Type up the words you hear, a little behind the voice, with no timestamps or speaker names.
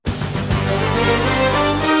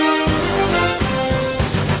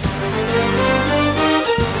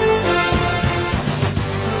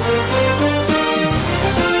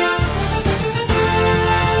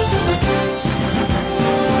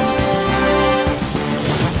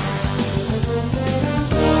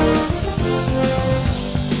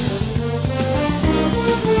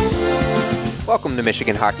Welcome to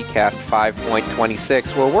Michigan HockeyCast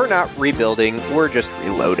 5.26, where we're not rebuilding, we're just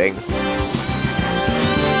reloading.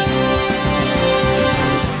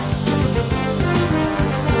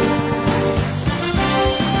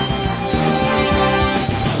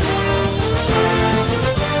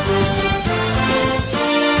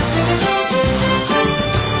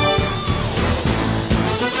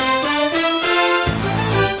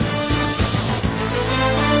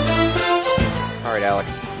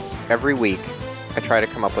 Alex, every week I try to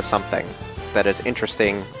come up with something that is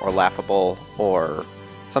interesting or laughable or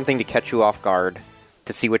something to catch you off guard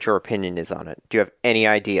to see what your opinion is on it. Do you have any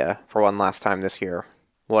idea, for one last time this year,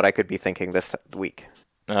 what I could be thinking this week?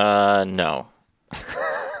 No.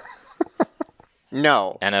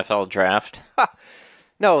 No. NFL draft?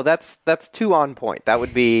 No, that's too on point. That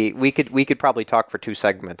would be, we could probably talk for 2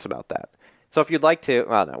 segments about that. So if you'd like to,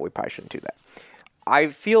 well, no, we probably shouldn't do that. I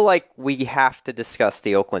feel like we have to discuss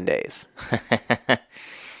the Oakland A's.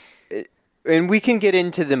 And we can get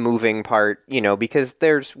into the moving part, because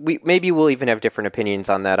maybe we'll even have different opinions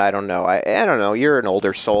on that. I don't know. I don't know. You're an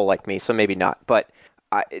older soul like me, so maybe not. But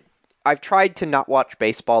I've tried to not watch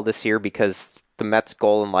baseball this year because the Mets'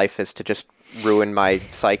 goal in life is to just ruin my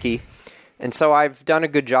psyche. And so I've done a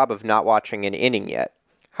good job of not watching an inning yet.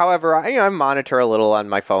 However, I monitor a little on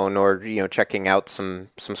my phone or, checking out some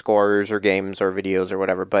scores or games or videos or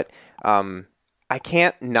whatever. But I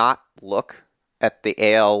can't not look at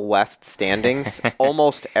the AL West standings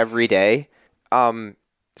almost every day.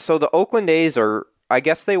 So the Oakland A's I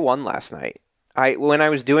guess they won last night. When I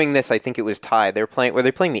was doing this, I think it was tied. Were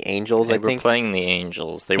they playing the Angels, They were playing the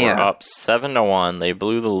Angels. They were up 7-1. They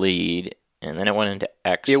blew the lead. And then it went into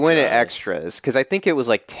extras. It went into extras, because I think it was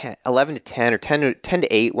like 11-10 or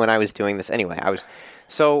 10-8 when I was doing this. Anyway,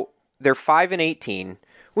 so they're 5-18,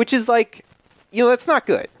 which is like, that's not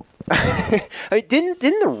good. I mean, didn't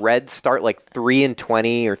the Reds start like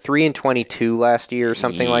 3-20 or 3-22 last year or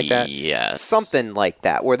something like that? Yes, something like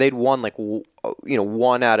that, where they'd won like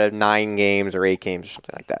 1 out of 9 games or 8 games or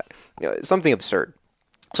something like that. Something absurd.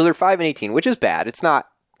 So they're 5-18, which is bad. It's not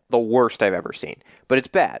the worst I've ever seen, but it's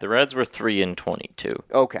bad. The Reds were 3-22.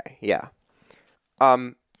 Okay, yeah.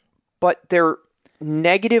 But they're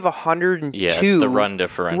negative 102. Yes, the run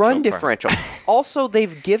differential. Also,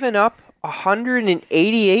 they've given up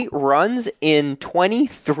 188 runs in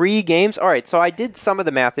 23 games. All right, so I did some of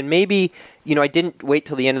the math, and maybe, I didn't wait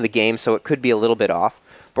till the end of the game, so it could be a little bit off.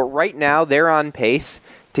 But right now, they're on pace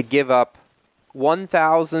to give up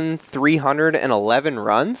 1,311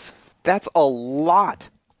 runs. That's a lot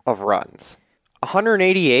of runs.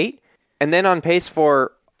 188, and then on pace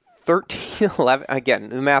for 1311. Again,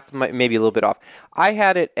 the math might be a little bit off. I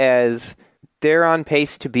had it as they're on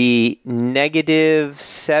pace to be negative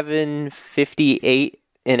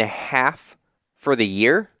 758.5 for the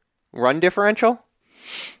year run differential.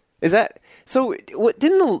 Is that so?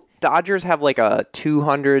 Didn't the Dodgers have like a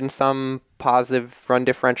 200 and some positive run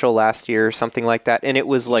differential last year or something like that? And it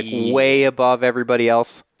was like way above everybody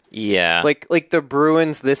else. Yeah. Like the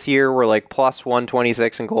Bruins this year were like plus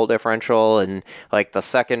 126 in goal differential, and like the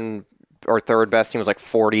second or third best team was like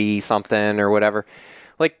 40 something or whatever.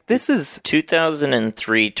 Like this is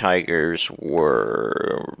 2003 Tigers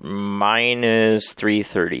were minus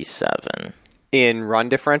 337 in run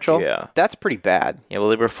differential. Yeah. That's pretty bad. Yeah, well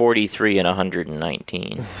they were 43 and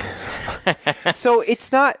 119. So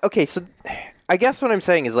it's not okay, so I guess what I'm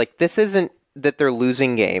saying is like this isn't that they're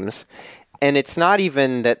losing games. And it's not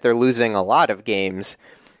even that they're losing a lot of games.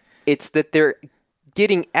 It's that they're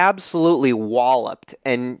getting absolutely walloped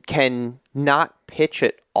and can not pitch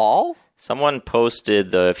at all. Someone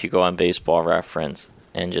posted if you go on Baseball Reference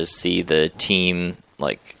and just see the team,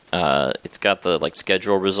 it's got the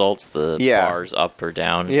schedule results, the bars up or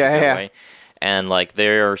down. Yeah. Way. And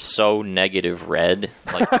they're so negative red,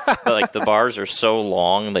 the bars are so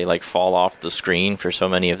long they fall off the screen for so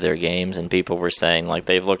many of their games. And people were saying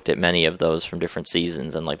they've looked at many of those from different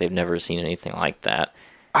seasons and they've never seen anything like that.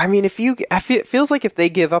 I mean, it feels like if they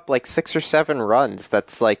give up 6 or 7 runs,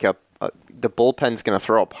 that's the bullpen's going to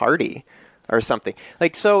throw a party or something.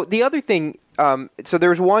 So the other thing. So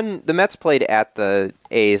there was the Mets played at the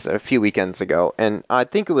A's a few weekends ago, and I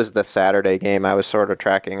think it was the Saturday game I was sort of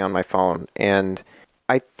tracking on my phone, and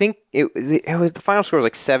I think it was the final score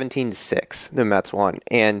was 17-6, the Mets won,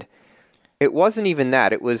 and it wasn't even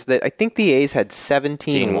that. It was that I think the A's had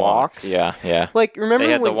 17 walks. Yeah. Remember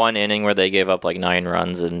they had the one inning where they gave up 9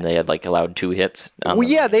 runs and they had allowed 2 hits.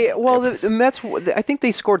 The Mets. I think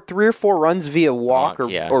they scored 3 or 4 runs via walk or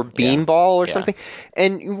beanball or something.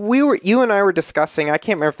 And you and I were discussing. I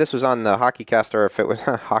can't remember if this was on the HockeyCast or if it was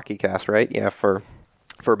HockeyCast, right? Yeah, for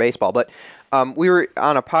for baseball. But we were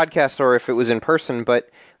on a podcast, or if it was in person, but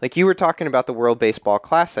like you were talking about the World Baseball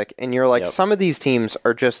Classic, and you're like, some of these teams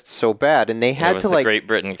are just so bad, and they had to the Great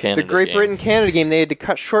Britain Canada. The Great Britain Canada game, they had to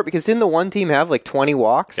cut short because didn't the one team have like 20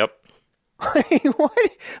 walks? Yep. What?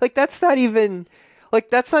 Like that's not even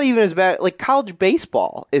as bad. Like college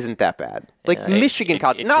baseball isn't that bad. Like Michigan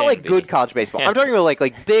college, not like good college baseball. I'm talking about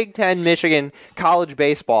like Big Ten Michigan college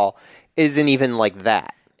baseball isn't even like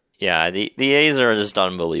that. Yeah, the A's are just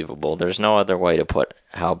unbelievable. There's no other way to put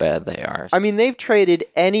how bad they are. I mean, they've traded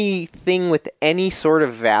anything with any sort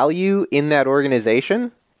of value in that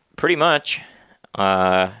organization. Pretty much.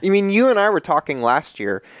 I mean, you and I were talking last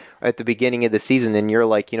year at the beginning of the season, and you're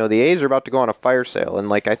like, the A's are about to go on a fire sale. And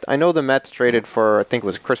like, I know the Mets traded for, I think it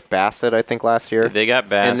was Chris Bassett, I think last year. They got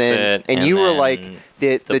Bassett. And you were like,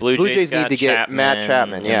 the Blue Jays need to get Matt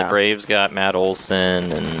Chapman. Yeah. And the Braves got Matt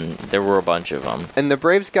Olson, and there were a bunch of them. And the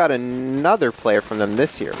Braves got another player from them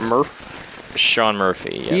this year, Sean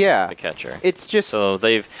Murphy, the catcher. It's just so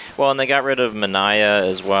and they got rid of Minaya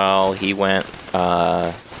as well. He went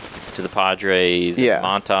to the Padres. Yeah.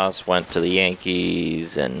 Montas went to the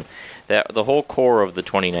Yankees, and the whole core of the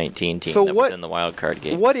 2019 team was in the wild card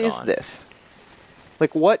game. What is this?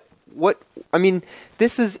 Like what? I mean,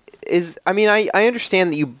 this is. I mean, I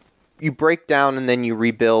understand that you break down and then you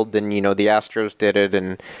rebuild, and the Astros did it,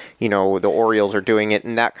 and the Orioles are doing it,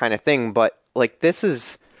 and that kind of thing. But like this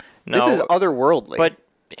is otherworldly. But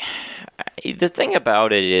the thing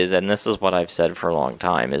about it is, and this is what I've said for a long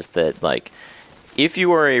time, is that like, if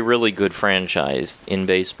you are a really good franchise in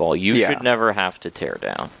baseball, you should never have to tear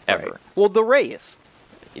down, ever. Right. Well, the Rays.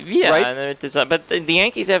 Yeah, right? But the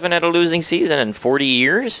Yankees haven't had a losing season in 40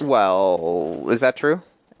 years. Well, is that true?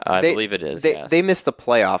 I believe it is, yes. They missed the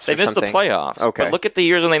playoffs. They missed the playoffs. Okay. But look at the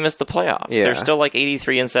years when they missed the playoffs. Yeah. They're still like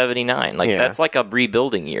 83 and 79. Like that's like a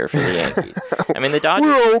rebuilding year for the Yankees. I mean, the Dodgers.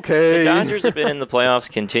 We're okay. The Dodgers have been in the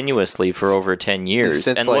playoffs continuously for over 10 years.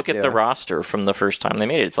 And look at the roster from the first time they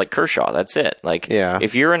made it. It's like Kershaw. That's it. Like,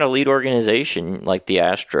 if you're an elite organization like the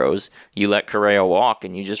Astros, you let Correa walk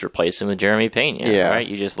and you just replace him with Jeremy Pena. Yeah. Right?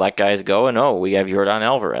 You just let guys go and we have Yordan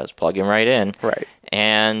Alvarez. Plug him right in. Right.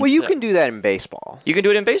 And you can do that in baseball. You can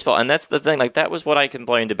do it in baseball, and that's the thing. Like, that was what I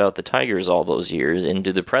complained about the Tigers all those years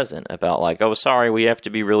into the present, about like, oh, sorry, we have to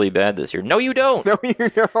be really bad this year. No, you don't. No, you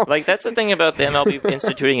don't. Like, that's the thing about the MLB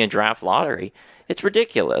instituting a draft lottery. It's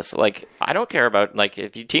ridiculous. Like, I don't care about, like,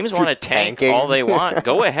 if teams want to tank all they want,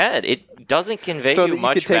 go ahead. It doesn't convey you much value.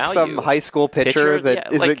 So you could take some high school pitcher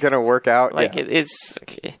that isn't going to work out. Like, it's...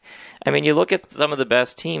 I mean, you look at some of the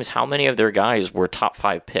best teams, how many of their guys were top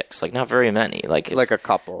 5 picks? Like, not very many. Like a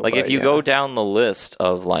couple. Like, if you go down the list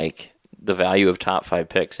of, like, the value of top 5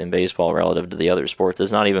 picks in baseball relative to the other sports,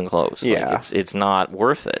 it's not even close. Yeah. Like, it's not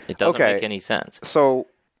worth it. It doesn't make any sense. So,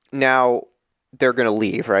 now they're going to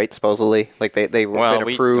leave, right, supposedly? Like, they've been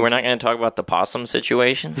approved. We're not going to talk about the possum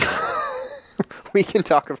situation. We can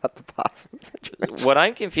talk about the possum situation. What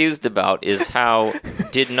I'm confused about is how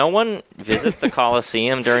did no one visit the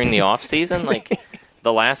Coliseum during the off season? Like,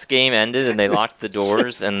 the last game ended and they locked the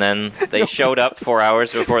doors, and then they showed up 4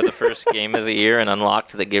 hours before the first game of the year and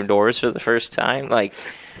unlocked the doors for the first time. Like,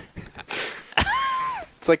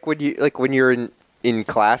 it's like when you're in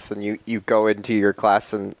class and you go into your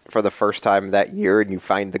class and for the first time that year and you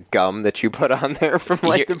find the gum that you put on there from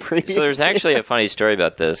the previous. So there's actually a funny story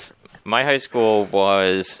about this. My high school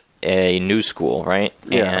was a new school, right?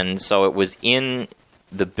 Yeah. And so it was in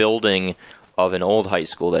the building of an old high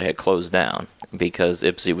school that had closed down because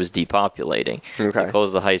it was depopulating. Okay. So they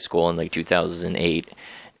closed the high school in like 2008,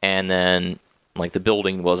 and then like the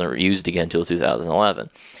building wasn't used again until 2011.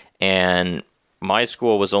 And my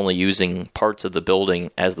school was only using parts of the building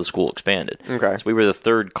as the school expanded. Okay. So we were the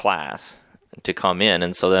third class to come in,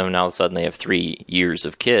 and so then now all of a sudden they have 3 years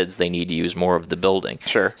of kids. They need to use more of the building.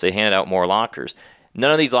 Sure. So they handed out more lockers.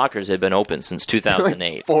 None of these lockers had been open since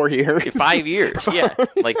 2008. Like 4 years? 5 years, yeah.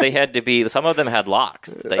 Like they had to be, some of them had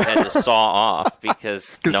locks they had to saw off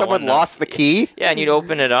because someone lost the key? Yeah, and you'd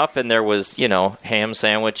open it up and there was, ham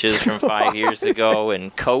sandwiches from 5 years ago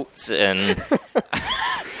and coats and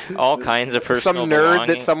all kinds of personal some nerd belongings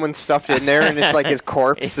that someone stuffed in there and it's like his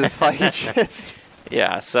corpse is like just...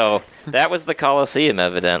 Yeah, so that was the Coliseum,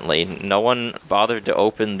 evidently. No one bothered to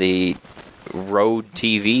open the road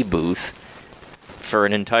TV booth for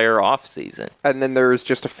an entire off season. And then there was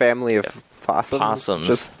just a family of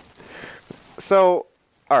possums. So,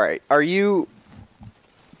 all right. Are you...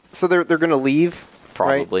 So they're going to leave?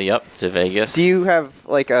 Probably, right? Yep, to Vegas. Do you have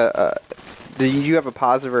like do you have a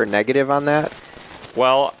positive or a negative on that?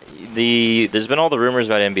 Well, there's been all the rumors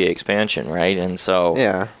about NBA expansion, right? And so...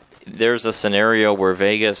 Yeah. there's a scenario where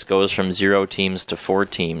Vegas goes from 0 teams to 4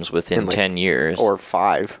 teams within 10 years. Or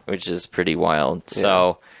 5. Which is pretty wild. Yeah.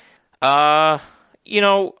 So, I'm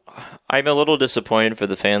a little disappointed for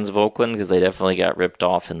the fans of Oakland because they definitely got ripped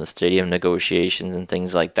off in the stadium negotiations and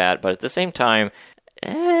things like that. But at the same time,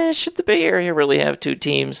 should the Bay Area really have 2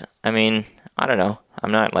 teams? I mean, I don't know.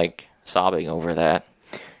 I'm not, sobbing over that.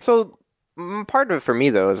 So, part of it for me,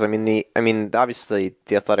 though, is, obviously,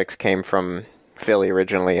 the Athletics came from Philly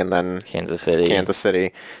originally, and then Kansas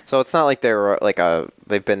City. So it's not like they're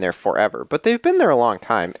they've been there forever, but they've been there a long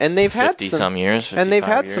time, and they've had 50-some years, and they've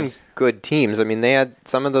had years. some good teams. I mean, they had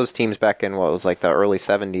some of those teams back in what was the early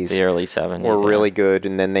 70s. The early 70s were really good,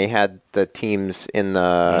 and then they had the teams in the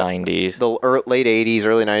 90s, the late 80s,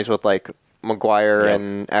 early 90s with McGuire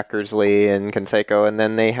and Eckersley and Canseco, and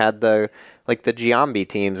then they had the Giambi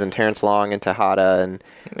teams and Terrence Long and Tejada and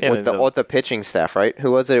with the pitching staff, right?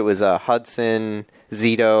 Who was it? It was Hudson,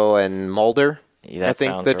 Zito, and Mulder. Yeah, I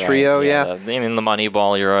think the trio, right. The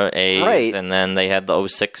Moneyball era A's, right. And then they had the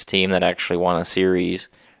 06 team that actually won a series.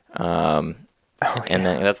 And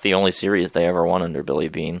then that's the only series they ever won under Billy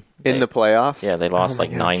Beane. In the playoffs? Yeah, they lost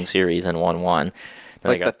 9 series and won 1.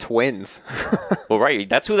 The Twins. Well, right,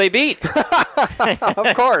 that's who they beat.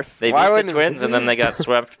 Of course. They beat the Twins, and then they got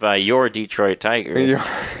swept by your Detroit Tigers.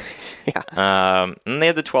 Yeah. And they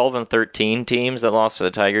had the 12 and 13 teams that lost to the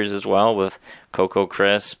Tigers as well, with Coco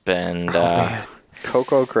Crisp and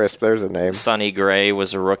Coco Crisp. There's a name. Sonny Gray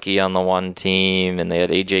was a rookie on the one team, and they had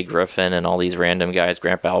AJ Griffin and all these random guys.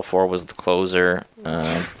 Grant Balfour was the closer.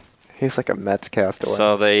 He's like a Mets castaway.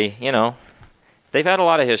 So they've had a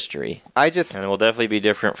lot of history. And it will definitely be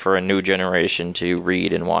different for a new generation to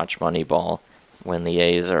read and watch Moneyball when the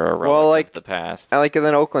A's are a relic of the past. I like it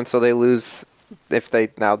in Oakland, so they lose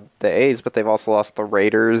the A's, but they've also lost the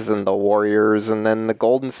Raiders and the Warriors and then the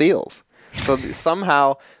Golden Seals. So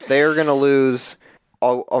somehow they are going to lose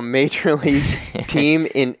a major league team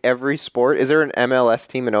in every sport. Is there an MLS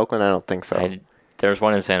team in Oakland? I don't think so. There's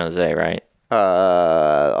one in San Jose, right?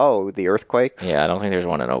 The Earthquakes? Yeah, I don't think there's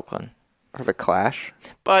one in Oakland. Or the Clash?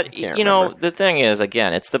 But, remember. The thing is,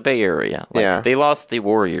 again, it's the Bay Area. They lost the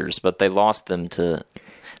Warriors, but they lost them to...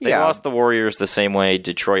 They lost the Warriors the same way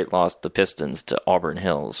Detroit lost the Pistons to Auburn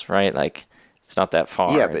Hills, right? It's not that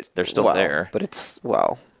far. Yeah, but they're still there. But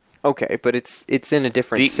okay, but it's in a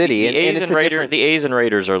different city. The A's and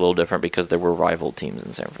Raiders are a little different because there were rival teams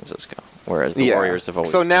in San Francisco, whereas the Warriors have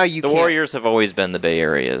always. So now Warriors have always been the Bay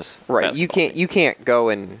Area's right. You can't go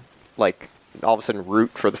and all of a sudden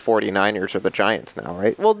root for the 49ers or the Giants now,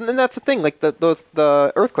 right? Well, then that's the thing.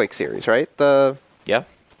 The Earthquake series, right?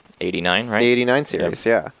 89, right? The 89 series,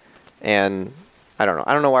 yeah. And I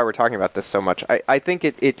don't know why we're talking about this so much. I think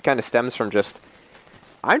it kind of stems from just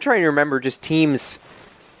I'm trying to remember just teams.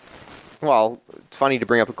 Well, it's funny to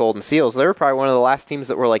bring up the Golden Seals. They were probably one of the last teams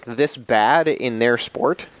that were this bad in their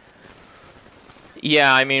sport.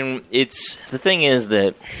 Yeah, the thing is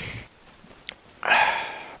that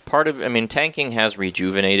tanking has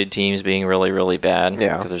rejuvenated teams being really, really bad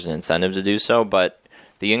because there's an incentive to do so, but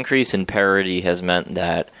the increase in parity has meant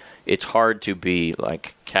that it's hard to be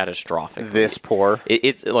catastrophic. This poor.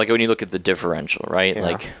 It's when you look at the differential, right?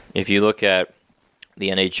 Yeah. If you look at the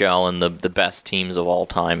NHL and the best teams of all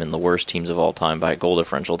time and the worst teams of all time by goal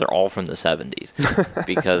differential, they're all from the 70s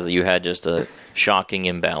because you had just a shocking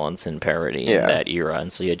imbalance in parity in that era,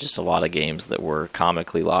 and so you had just a lot of games that were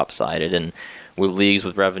comically lopsided. And with leagues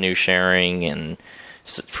with revenue sharing and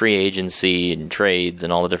free agency and trades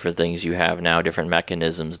and all the different things you have now, different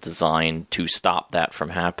mechanisms designed to stop that from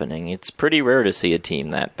happening, it's pretty rare to see a team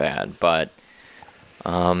that bad, but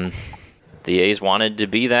the A's wanted to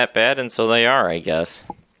be that bad, and so they are, I guess.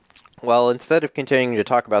 Well, instead of continuing to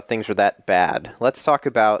talk about things that were that bad, let's talk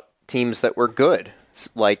about teams that were good,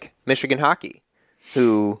 like Michigan hockey,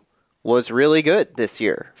 who was really good this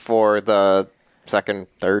year for the second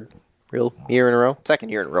year in a row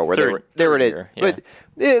where they were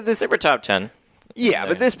top 10. Yeah,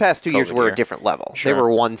 but this past 2 years were a different level. Sure. They were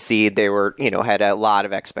 1 seed. They were, had a lot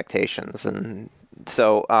of expectations, and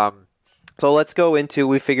so let's go into.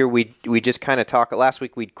 We figured we just kind of talk. Last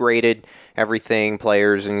week we graded everything,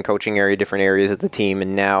 players and coaching area, different areas of the team,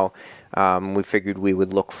 and now we figured we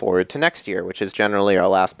would look forward to next year, which is generally our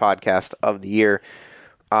last podcast of the year.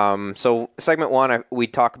 So segment 1, we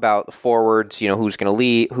talk about the forwards. Who's going to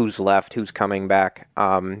lead, who's left, who's coming back.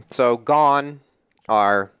 So gone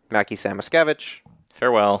are Mackie Samoskevich.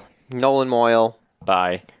 Farewell. Nolan Moyle.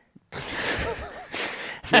 Bye.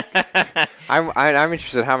 I'm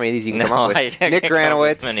interested in how many of these you can come up with. Nick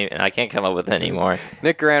Granowitz. I can't come up with any more.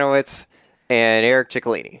 Nick Granowitz and Eric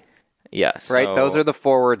Ciccolini. Yes. Right? Those are the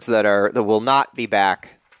forwards that will not be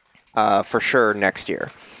back for sure next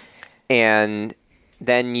year. And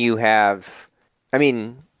then you have, I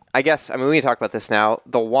mean, we can talk about this now.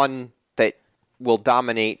 The one that will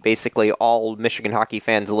dominate basically all Michigan hockey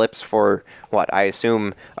fans' lips for, I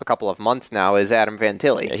assume a couple of months now is Adam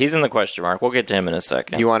Fantilli. Yeah, he's in the question mark. We'll get to him in a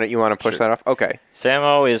second. You want to push that off? Okay.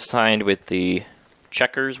 Samo is signed with the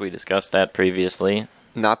Checkers. We discussed that previously.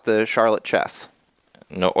 Not the Charlotte Chess.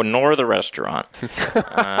 No, nor the restaurant.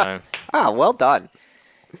 Well done.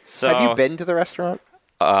 So, have you been to the restaurant?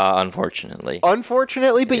 Unfortunately.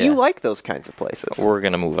 Unfortunately, but you like those kinds of places. We're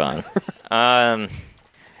going to move on.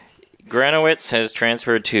 Granowitz has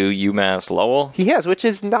transferred to UMass Lowell. He has, which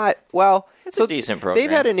is not, it's a decent program.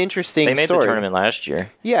 They've had an interesting story. They made the tournament last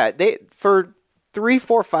year. Yeah, for 3,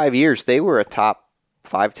 4, 5 years, they were a top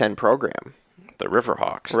 5-10 program. The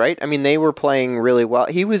Riverhawks. Right? I mean, they were playing really well.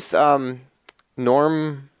 He was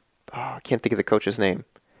Norm, I can't think of the coach's name.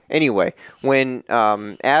 Anyway, when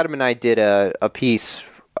Adam and I did a piece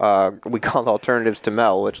we called Alternatives to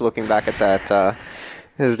Mel, which looking back at that,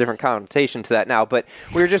 there's a different connotation to that now. But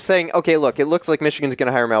we were just saying, okay, look, it looks like Michigan's going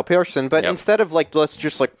to hire Mel Pearson, but instead of let's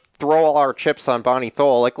just throw all our chips on Bonnie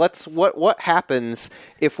Thole, what happens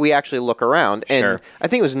if we actually look around? And I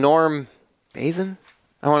think it was Norm Bazin,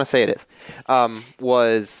 I want to say it is,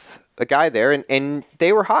 was a guy there, and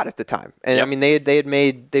they were hot at the time. And I mean, they'd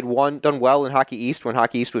done well in Hockey East when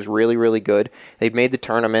Hockey East was really, really good. They'd made the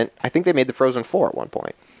tournament. I think they made the Frozen Four at one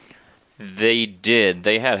point. They did.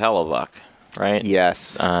 They had Hellebuck, right?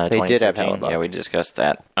 Yes, they did have Hellebuck. Yeah, we discussed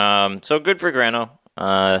that. So good for Grano.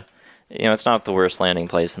 It's not the worst landing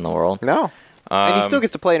place in the world. No, and he still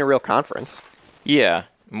gets to play in a real conference. Yeah.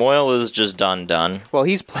 Moyle is just done. Well,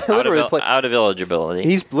 he's literally out of eligibility.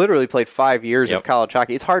 He's literally played 5 years of college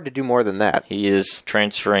hockey. It's hard to do more than that. He is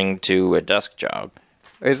transferring to a desk job.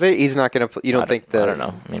 Is it? He's not going to. You don't think that? I don't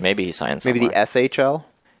know. I mean, maybe he signs. Maybe the SHL.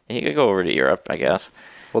 He could go over to Europe, I guess.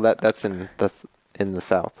 Well, that's in the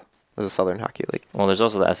South. There's a Southern Hockey League. Well, there's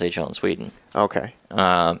also the SHL in Sweden. Okay.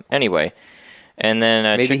 Anyway, and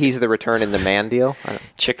then maybe he's the return in the man deal.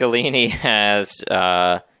 Ciccolini has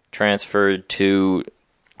transferred to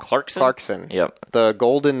Clarkson. Yep. The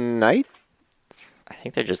Golden Knights? I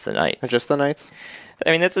think they're just the Knights. Just the Knights? I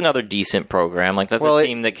mean, that's another decent program. That's a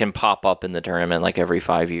team that can pop up in the tournament every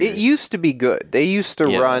 5 years. It used to be good. They used to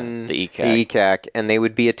run the ECAC, and they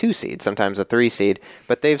would be a 2 seed, sometimes a 3 seed.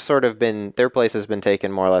 But they've sort of been, their place has been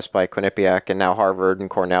taken more or less by Quinnipiac, and now Harvard and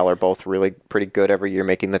Cornell are both really pretty good every year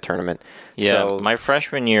making the tournament. Yeah, so, my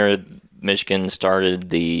freshman year, Michigan started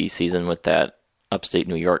the season with that upstate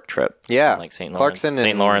New York trip. Yeah. St. Lawrence.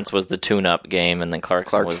 St. Lawrence was the tune-up game, and then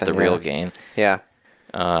Clarkson was the real game. Yeah.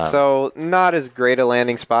 So not as great a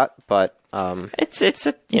landing spot, but it's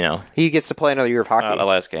he gets to play another year of hockey. Not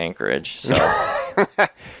Alaska Anchorage, so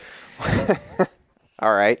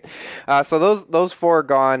all right. So those 4 are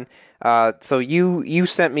gone. So you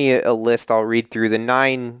sent me a list. I'll read through the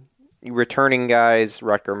 9 returning guys.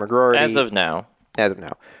 Rutger McGroarty. As of now.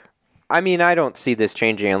 I mean, I don't see this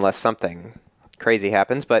changing unless something crazy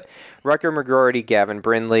happens. But Rutger McGroarty, Gavin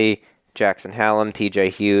Brindley, Jackson Hallam, T.J.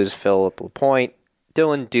 Hughes, Philip LaPointe,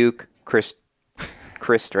 Dylan Duke, Chris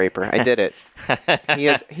Draper. I did it.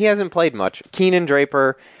 He hasn't played much. Keenan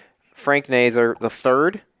Draper, Frank Nazar, the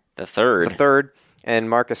third, and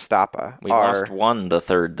Marcus Stappa. We lost the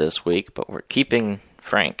third this week, but we're keeping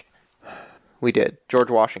Frank. We did. George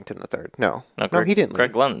Washington the third. No, he didn't.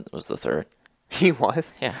 Greg Glenn was the third. He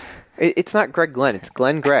was? Yeah. It's not Greg Glenn. It's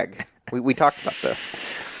Glenn Gregg. We talked about this.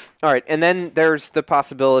 All right, and then there's the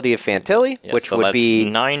possibility of Fantilli, which would be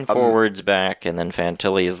 9 forwards back, and then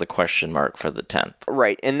Fantilli is the question mark for the 10th.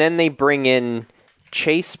 Right, and then they bring in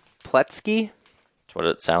Chase Pletsky. That's what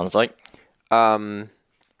it sounds like. I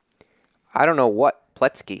don't know what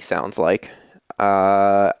Pletsky sounds like.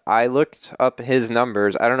 I looked up his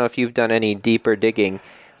numbers. I don't know if you've done any deeper digging.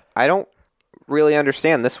 I don't really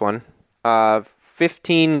understand this one.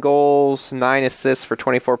 15 goals, 9 assists for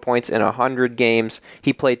 24 points in 100 games.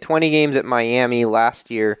 He played 20 games at Miami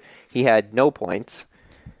last year. He had no points.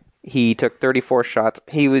 He took 34 shots.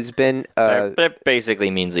 That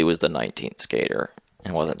basically means he was the 19th skater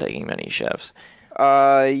and wasn't taking many shifts.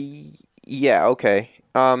 Yeah, okay.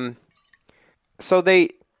 So they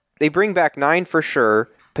bring back 9 for sure,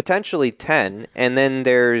 potentially 10, and then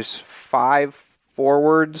there's 5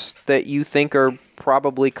 forwards that you think are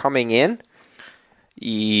probably coming in?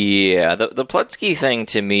 Yeah, the Pletsky thing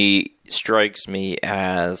to me strikes me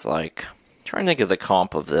as I'm trying to think of the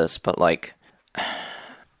comp of this, but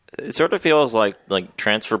it sort of feels like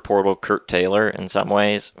transfer portal Kurt Taylor in some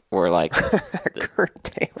ways, or Kurt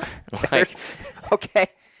Taylor. Okay.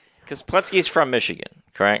 Because Pletzky's from Michigan,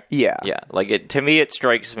 correct? Yeah. Yeah. Like, to me, it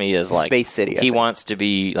strikes me as like... Space City, I he think. wants to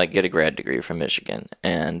get a grad degree from Michigan.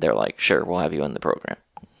 And they're like, sure, we'll have you in the program.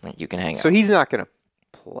 Like, you can hang out. So he's not going to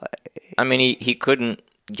play. I mean, he couldn't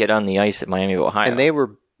get on the ice at Miami of Ohio. And they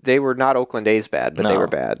were not Oakland A's bad, but they were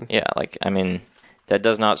bad. Yeah, like, I mean, that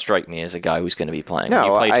does not strike me as a guy who's going to be playing. No,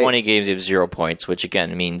 you play 20 games, you have 0 points, which,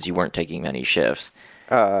 again, means you weren't taking many shifts.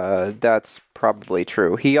 That's probably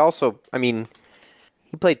true. He also, I mean...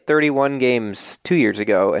 He played 31 games 2 years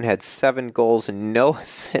ago and had 7 goals and no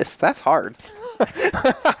assists. That's hard.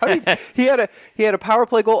 he had a power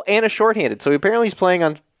play goal and a shorthanded. So apparently he's playing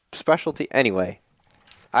on specialty. Anyway,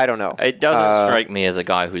 I don't know. It doesn't strike me as a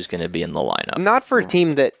guy who's going to be in the lineup. Not for a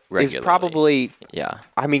team that regularly. Is probably. Yeah.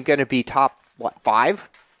 I mean, going to be top 5.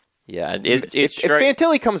 Yeah. If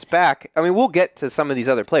Fantilli comes back, I mean, we'll get to some of these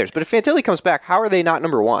other players. But if Fantilli comes back, how are they not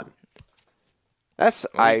number 1?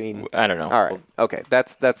 I don't know. All right. Okay.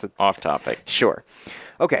 That's off topic. Sure.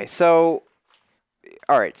 Okay. So,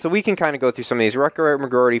 all right. So we can kind of go through some of these. Rutger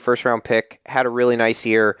McGroarty, first round pick, had a really nice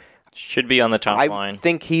year. Should be on the top line. I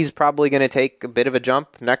think he's probably going to take a bit of a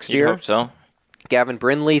jump next year. I hope so. Gavin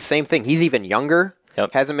Brindley, same thing. He's even younger.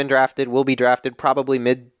 Yep. Hasn't been drafted. Will be drafted probably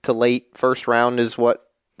mid to late first round is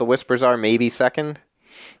what the whispers are. Maybe second.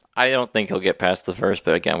 I don't think he'll get past the first,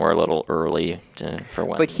 but again, we're a little early for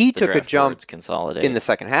when. But he took a jump in the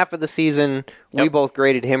second half of the season. Yep. We both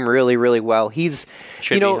graded him really, really well. He's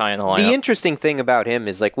should be high in the lineup. The interesting thing about him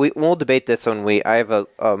is like we'll debate this when I have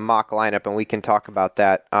a mock lineup and we can talk about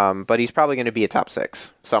that. But he's probably going to be a top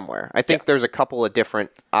 6 somewhere. I think there's a couple of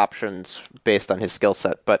different options based on his skill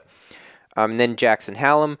set. But then Jackson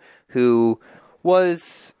Hallam, who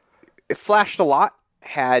flashed a lot,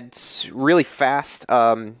 had really fast.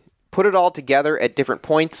 Put it all together at different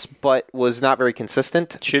points, but was not very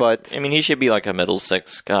consistent. I mean, he should be like a middle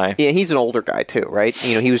 6 guy. Yeah, he's an older guy too, right?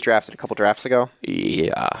 He was drafted a couple drafts ago.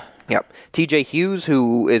 Yeah. Yep. TJ Hughes,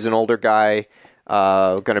 who is an older guy,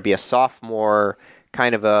 going to be a sophomore,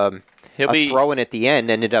 kind of a throw-in at the end,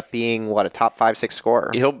 ended up being, a top 5-6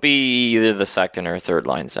 scorer. He'll be either the second or third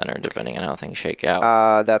line center, depending on how things shake out.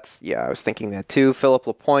 I was thinking that too. Philip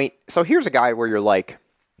Lapointe. So here's a guy where you're like,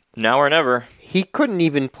 now or never. He couldn't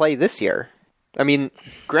even play this year. I mean,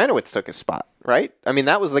 Granowitz took his spot, right? I mean,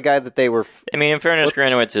 that was the guy that they were... I mean, in fairness,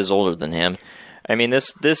 Granowitz is older than him. I mean,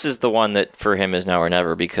 this is the one that for him is now or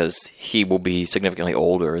never because he will be significantly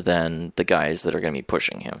older than the guys that are going to be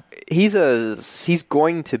pushing him. He's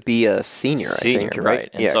going to be a senior, I think, right?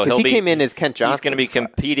 And yeah, because he came in as Kent Johnson. He's going to be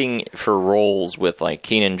competing for roles with like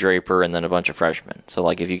Keenan Draper and then a bunch of freshmen. So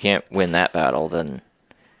like, if you can't win that battle, then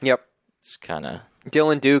it's kind of...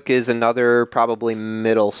 Dylan Duke is another probably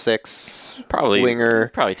middle 6 winger.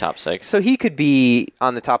 Probably top 6. So he could be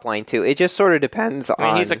on the top line too. It just sort of depends on... I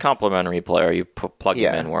mean, he's a complimentary player. You plug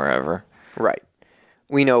him in wherever. Right.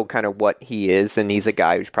 We know kind of what he is, and he's a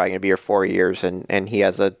guy who's probably going to be here 4 years, and he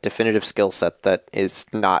has a definitive skill set that is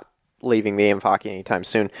not leaving the game of hockey anytime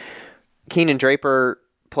soon. Keenan Draper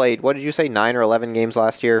played, what did you say, 9 or 11 games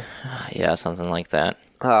last year? Yeah, something like that.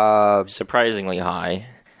 Surprisingly high.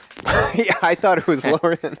 Yeah, I thought it was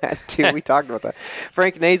lower than that, too. We talked about that.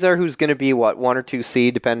 Frank Nazar, who's going to be, 1 or 2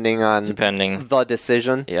 seed, depending on the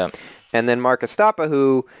decision. Yeah. And then Mark Estapa,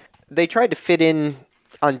 who they tried to fit in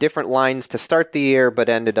on different lines to start the year, but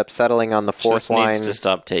ended up settling on the fourth line. Needs to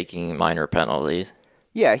stop taking minor penalties.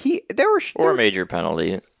 Yeah, or major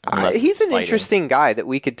penalty. He's an interesting guy that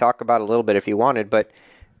we could talk about a little bit if you wanted, but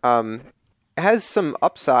has some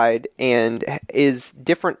upside and is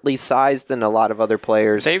differently sized than a lot of other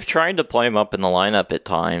players. They've tried to play him up in the lineup at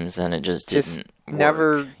times, and it just didn't work.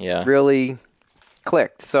 Never really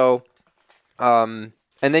clicked. So, and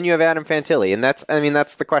then you have Adam Fantilli, and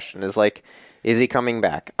that's the question is like, is he coming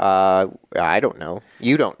back? I don't know.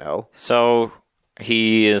 You don't know. So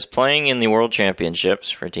he is playing in the World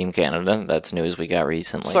Championships for Team Canada. That's news we got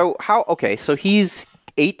recently. So so he's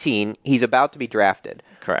 18. He's about to be drafted.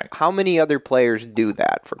 Correct. How many other players do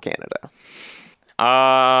that for Canada?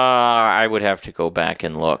 I would have to go back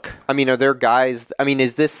and look. I mean, are there guys? I mean,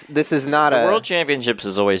 this is not the World Championships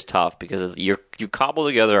is always tough because you cobble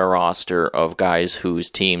together a roster of guys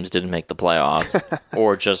whose teams didn't make the playoffs,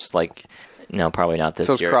 or just like probably not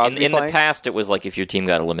this year. In the past, it was like if your team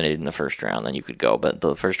got eliminated in the first round, then you could go, but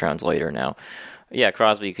the first round's later now. Yeah,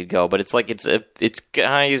 Crosby could go, but it's like it's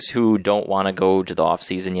guys who don't want to go to the off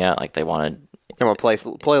season yet, like they want to. Play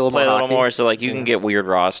a little more, so like you can get weird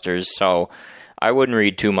rosters. So I wouldn't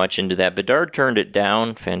read too much into that. Bedard turned it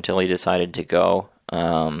down. Fantilli decided to go.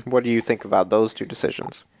 What do you think about those two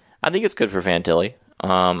decisions? I think it's good for Fantilli.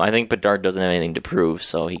 I think Bedard doesn't have anything to prove,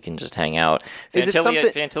 so he can just hang out.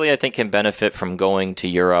 Fantilli, I think, can benefit from going to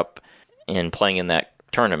Europe and playing in that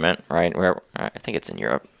tournament, right? I think it's in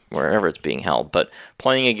Europe, wherever it's being held, but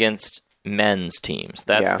playing against men's teams.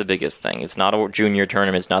 That's the biggest thing. It's not a junior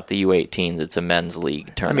tournament. It's not the U18s. It's a men's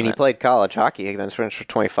league tournament. I mean, he played college hockey against for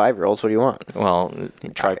 25-year-olds. What do you want? Well,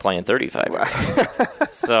 try playing 35.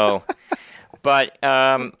 So, but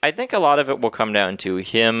I think a lot of it will come down to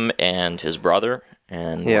him and his brother,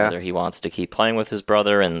 and whether he wants to keep playing with his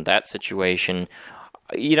brother in that situation.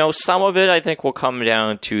 Some of it I think will come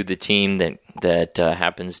down to the team that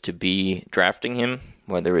happens to be drafting him,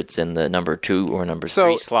 whether it's in the number 2 or number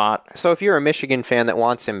 3 slot. So if you're a Michigan fan that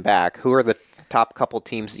wants him back, who are the top couple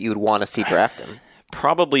teams that you would want to see draft him?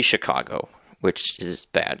 Probably Chicago, which is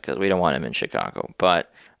bad because we don't want him in Chicago.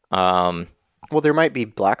 But well, there might be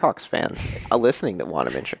Blackhawks fans listening that want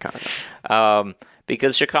him in Chicago.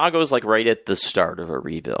 Because Chicago's like right at the start of a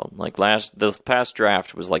rebuild. Like this past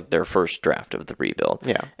draft was like their first draft of the rebuild.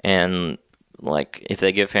 Yeah. And like if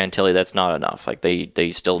they give Fantilli, that's not enough. Like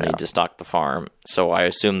they still need to stock the farm. So I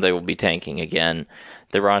assume they will be tanking again.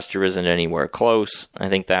 The roster isn't anywhere close. I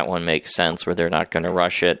think that one makes sense where they're not going to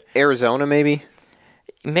rush it. Arizona, maybe?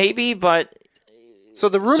 Maybe, but... So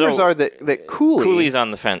the rumors are that Cooley's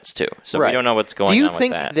on the fence, too. So we don't know what's going on with that. Do you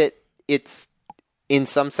think that it's, in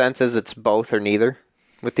some senses, it's both or neither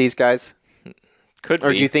with these guys? Could be.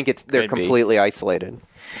 Or do you think they're completely isolated?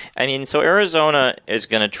 I mean, so Arizona is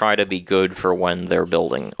going to try to be good for when their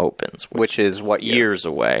building opens. Which is what year? Years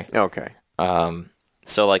away. Okay.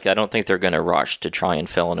 So, I don't think they're going to rush to try and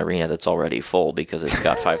fill an arena that's already full because it's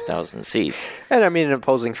got 5,000 seats. And, I mean,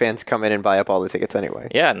 opposing fans come in and buy up all the tickets anyway.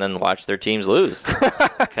 Yeah, and then watch their teams lose.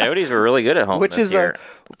 Coyotes were really good at home Which this year.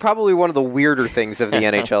 Probably one of the weirder things of the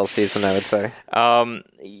NHL season, I would say.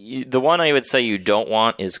 The one I would say you don't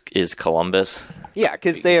want is Columbus. Yeah,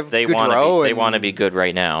 because they have Gaudreau. They want to be good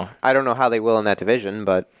right now. I don't know how they will in that division,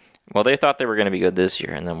 but... Well, they thought they were going to be good this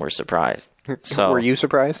year, and then we're surprised. So were you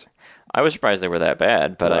surprised? I was surprised they were that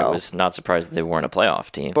bad, but I was not surprised that they weren't a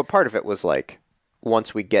playoff team. But part of it was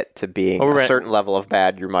once we get to being a certain level of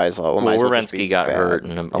bad, you might as well. Werenski got hurt,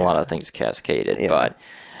 and a lot of things cascaded. Yeah. But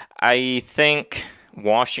I think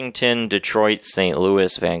Washington, Detroit, St.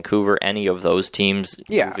 Louis, Vancouver, any of those teams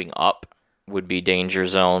moving up would be danger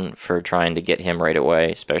zone for trying to get him right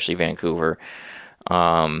away, especially Vancouver.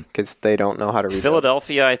 Because they don't know how to rebuild.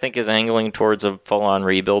 Philadelphia, I think, is angling towards a full-on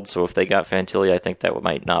rebuild, so if they got Fantilli, I think that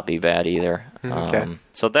might not be bad either. Okay.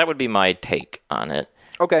 So that would be my take on it.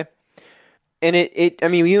 Okay. And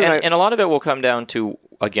and a lot of it will come down to,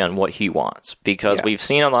 again, what he wants, because we've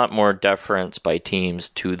seen a lot more deference by teams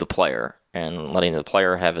to the player and letting the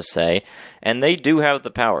player have a say, and they do have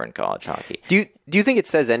the power in college hockey. Do you think it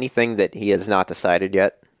says anything that he has not decided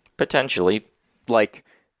yet? Potentially.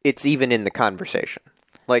 It's even in the conversation.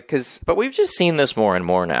 But we've just seen this more and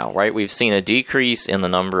more now, right? We've seen a decrease in the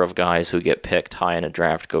number of guys who get picked high in a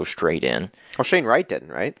draft go straight in. Well, Shane Wright didn't,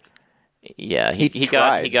 right? Yeah, he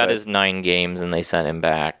got his 9 games and they sent him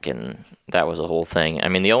back, and that was a whole thing. I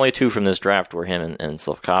mean, the only 2 from this draft were him and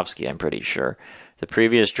Slafkovsky, I'm pretty sure. The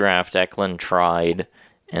previous draft, Eklund tried,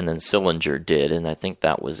 and then Sillinger did, and I think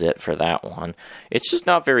that was it for that one. It's just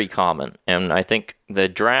not very common, and I think the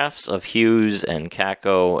drafts of Hughes and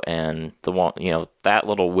Kakko and that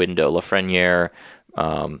little window, Lafreniere,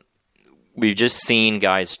 we've just seen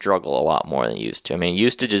guys struggle a lot more than used to. I mean, it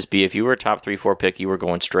used to just be if you were a top 3-4 pick, you were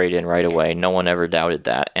going straight in right away. No one ever doubted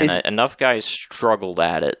that, and enough guys struggled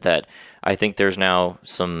at it that I think there's now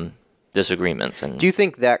some disagreements. And do you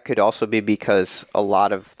think that could also be because a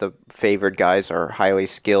lot of the favored guys are highly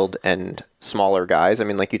skilled and smaller guys? I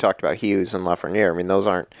mean, like you talked about Hughes and Lafreniere. I mean, those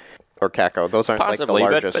aren't, or Kakko, those aren't possibly, the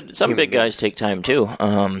largest. But some big guys take time too.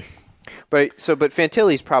 But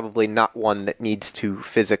Fantilli's probably not one that needs to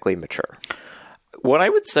physically mature. What I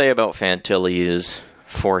would say about Fantilli is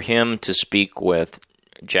for him to speak with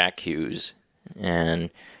Jack Hughes and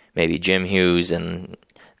maybe Jim Hughes and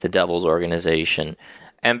the Devils organization,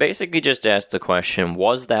 and basically just ask the question,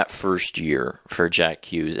 was that first year for Jack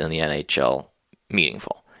Hughes in the NHL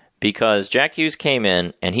meaningful? Because Jack Hughes came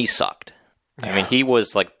in and he sucked. I mean, he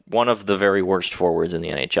was one of the very worst forwards in the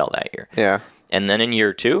NHL that year. Yeah. And then in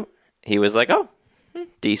year 2, he was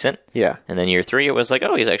decent. Yeah. And then year 3, it was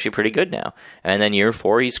he's actually pretty good now. And then year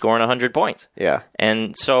 4, he's scoring 100 points. Yeah.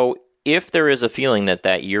 And so if there is a feeling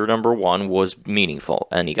that year number 1 was meaningful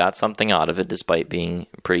and he got something out of it despite being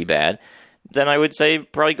pretty bad, then I would say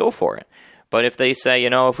probably go for it. But if they say,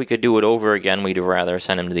 if we could do it over again, we'd rather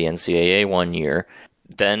send him to the NCAA 1 year,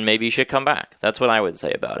 then maybe he should come back. That's what I would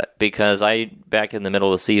say about it. Because back in the middle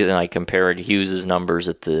of the season, I compared Hughes' numbers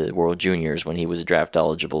at the World Juniors when he was draft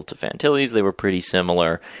eligible to Fantilli's. They were pretty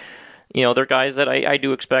similar. They're guys that I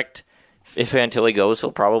do expect, if Fantilli goes,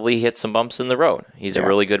 he'll probably hit some bumps in the road. He's a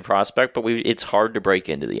really good prospect, but it's hard to break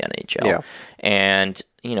into the NHL. Yeah. And,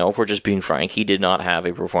 if we're just being frank, he did not have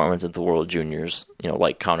a performance at the World Juniors,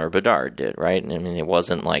 like Connor Bedard did, right? I mean, it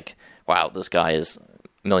wasn't like, wow, this guy is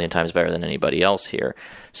a million times better than anybody else here.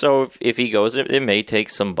 So if he goes, it may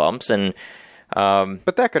take some bumps.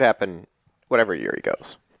 But that could happen whatever year he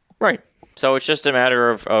goes. Right. So it's just a matter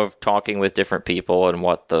of talking with different people and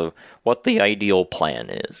what the ideal plan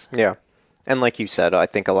is. Yeah. And like you said, I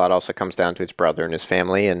think a lot also comes down to his brother and his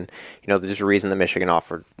family. And, there's a reason that Michigan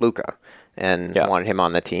offered Luka and wanted him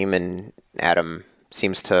on the team. And Adam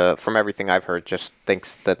seems to, from everything I've heard, just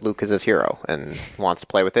thinks that Luke is his hero and wants to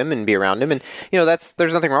play with him and be around him. And,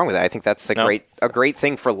 there's nothing wrong with that. I think that's a great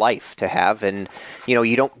thing for life to have. And,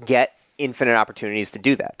 you don't get infinite opportunities to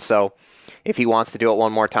do that. So if he wants to do it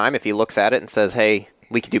one more time, if he looks at it and says, hey,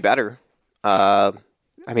 we could do better,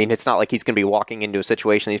 it's not like he's going to be walking into a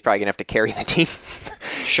situation that he's probably going to have to carry the team.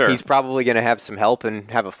 Sure. He's probably going to have some help and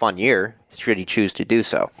have a fun year, should he choose to do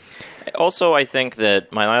so. Also, I think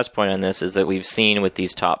that my last point on this is that we've seen with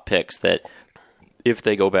these top picks that if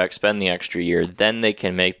they go back, spend the extra year, then they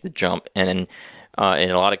can make the jump and in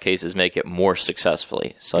a lot of cases make it more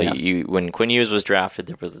successfully. So when Quinn Hughes was drafted,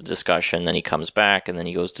 there was a discussion, then he comes back, and then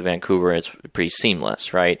he goes to Vancouver, and it's pretty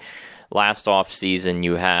seamless, right? Last offseason,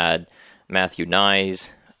 you had Matthew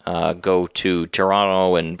Nyes go to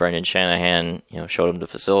Toronto, and Brendan Shanahan showed him the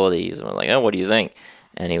facilities, and was like, oh, what do you think?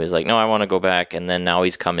 And he was like, no, I want to go back. And then now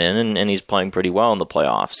he's come in, and he's playing pretty well in the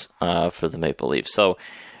playoffs for the Maple Leafs. So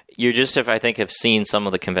you just, I think, have seen some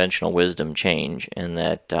of the conventional wisdom change, and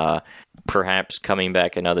that perhaps coming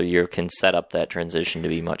back another year can set up that transition to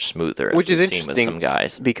be much smoother. Which is interesting with some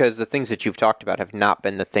guys. Because the things that you've talked about have not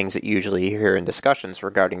been the things that you usually hear in discussions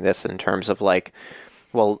regarding this in terms of like,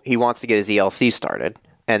 well, he wants to get his ELC started.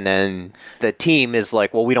 And then the team is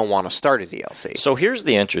like, well, we don't want to start his ELC. So here's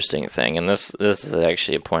the interesting thing, and this is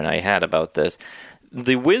actually a point I had about this.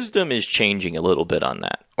 The wisdom is changing a little bit on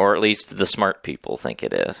that, or at least the smart people think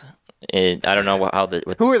it is. I don't know how the...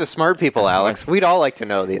 Who are the smart people, Alex? We'd all like to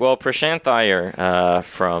know. Well, Prashant Iyer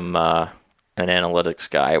from an analytics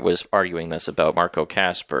guy was arguing this about Marco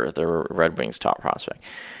Kasper, the Red Wings top prospect,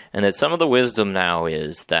 and that some of the wisdom now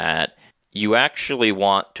is that you actually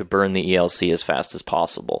want to burn the ELC as fast as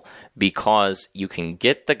possible because you can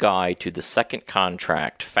get the guy to the second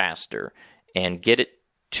contract faster and get it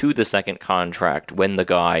to the second contract when the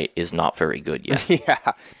guy is not very good yet.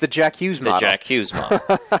 Yeah, the Jack Hughes model. The Jack Hughes model.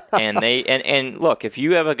 and look, if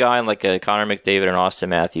you have a guy like a Connor McDavid and Austin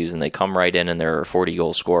Matthews and they come right in and they're a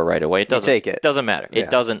 40-goal scorer right away, it doesn't matter. Yeah. It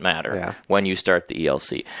doesn't matter when you start the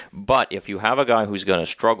ELC. But if you have a guy who's going to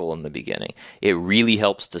struggle in the beginning, it really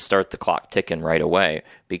helps to start the clock ticking right away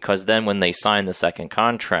because then when they sign the second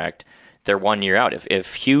contract, they're 1 year out.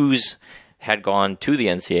 If Hughes had gone to the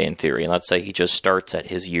NCAA in theory, and let's say he just starts at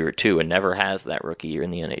his year 2 and never has that rookie year in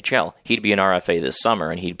the NHL, he'd be an RFA this summer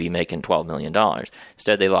and he'd be making $12 million.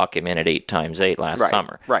 Instead, they lock him in at 8 times 8 last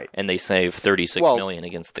summer. Right. And they save $36 million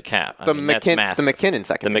against the cap. That's massive. The McKinnon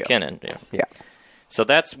second deal. McKinnon, yeah. So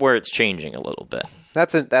that's where it's changing a little bit.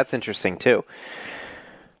 That's interesting, too.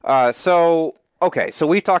 So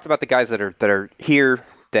we've talked about the guys that are here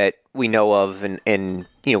that we know of and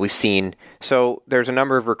we've seen. So there's a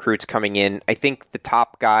number of recruits coming in. I think the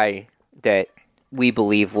top guy that we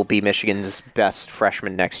believe will be Michigan's best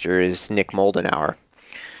freshman next year is Nick Moldenauer,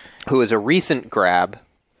 who is a recent grab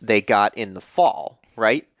they got in the fall,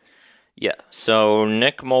 right? Yeah. So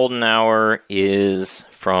Nick Moldenauer is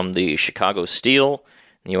from the Chicago Steel,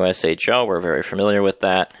 the USHL. We're very familiar with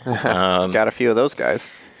that. Got a few of those guys.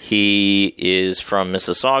 He is from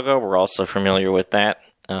Mississauga. We're also familiar with that.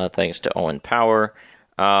 Thanks to Owen Power.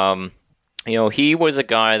 He was a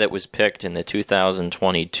guy that was picked in the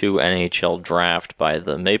 2022 NHL draft by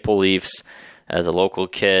the Maple Leafs as a local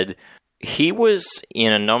kid. He was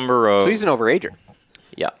in a number of... So he's an overager.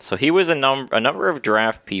 Yeah, so he was a number of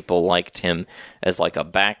draft people liked him as like a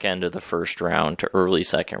back end of the first round to early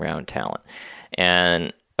second round talent.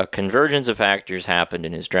 And a convergence of factors happened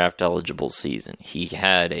in his draft eligible season. He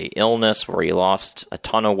had a illness where he lost a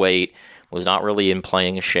ton of weight, was not really in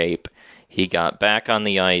playing shape. He got back on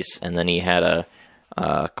the ice, and then he had a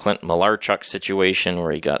Clint Malarchuk situation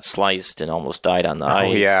where he got sliced and almost died on the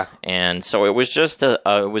ice. Yeah. And so it was just it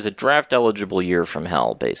was a draft eligible year from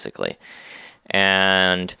hell, basically.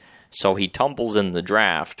 And so he tumbles in the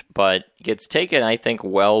draft, but gets taken, I think,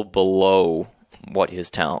 well below what his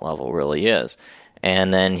talent level really is.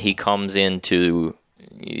 And then he comes into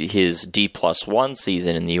his D+1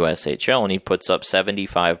 season in the USHL, and he puts up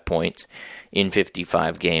 75 points in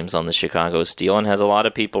 55 games on the Chicago Steel, and has a lot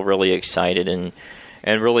of people really excited and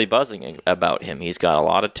really buzzing about him. He's got a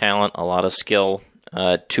lot of talent, a lot of skill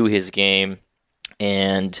to his game,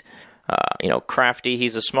 and crafty.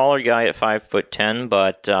 He's a smaller guy at 5'10",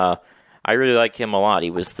 but I really like him a lot.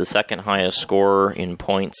 He was the second highest scorer in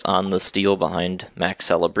points on the Steel behind Max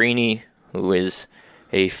Celebrini, who is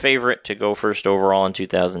a favorite to go first overall in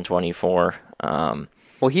 2024.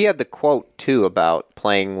 Well, he had the quote, too, about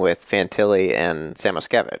playing with Fantilli and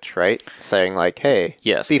Samoskevich, right? Saying, like, hey,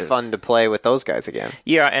 yes, it'd be fun to play with those guys again.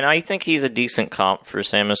 Yeah, and I think he's a decent comp for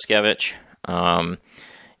Samoskevich.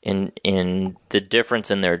 In the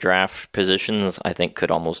difference in their draft positions, I think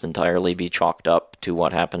could almost entirely be chalked up to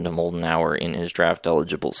what happened to Moldenhauer in his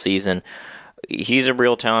draft-eligible season. He's a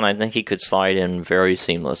real talent. I think he could slide in very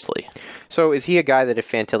seamlessly. So is he a guy that if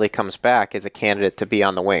Fantilli comes back is a candidate to be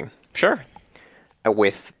on the wing? Sure.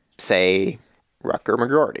 With, say, Rucker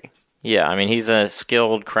McGroarty. Yeah, I mean, he's a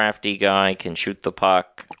skilled, crafty guy, can shoot the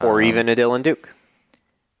puck. Or even a Dylan Duke.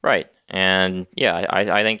 Right. And, yeah,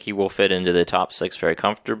 I think he will fit into the top six very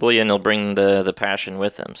comfortably, and he'll bring the passion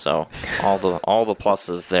with him. So all the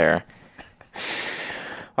pluses there.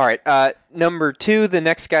 All right. Number 2, the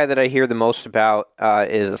next guy that I hear the most about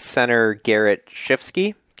is center Garrett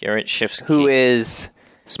Shifsky. Garrett Shifsky. Who is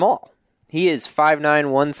small. He is 5'9",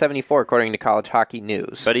 174, according to College Hockey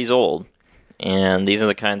News. But he's old. And these are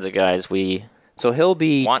the kinds of guys we he'll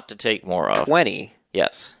be want to take more of. 20.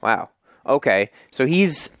 Yes. Wow. Okay. So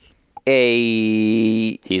he's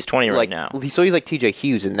 20 right now. So he's like TJ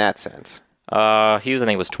Hughes in that sense. Hughes, I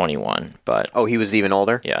think, was 21, but... Oh, he was even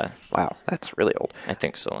older? Yeah. Wow, that's really old. I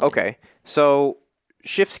think so. Okay, so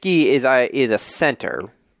Shifsky is a center,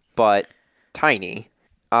 but tiny.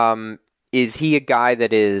 Is he a guy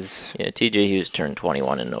that is... Yeah, TJ Hughes turned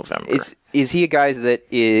 21 in November. Is he a guy that...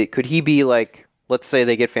 could he be like... Let's say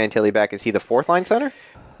they get Fantilli back. Is he the fourth line center?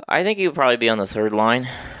 I think he would probably be on the third line.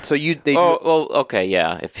 So okay,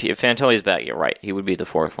 yeah. If Fantilli's back, you're right. He would be the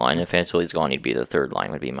fourth line. If Fantilli's gone, he'd be the third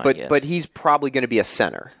line, would be my guess. But he's probably going to be a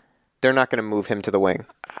center. They're not going to move him to the wing.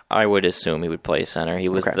 I would assume he would play center. He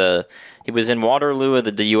was he was in Waterloo of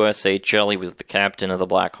the USHL. He was the captain of the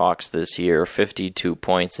Blackhawks this year. 52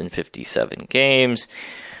 points in 57 games.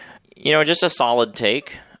 Just a solid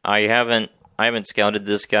take. I haven't scouted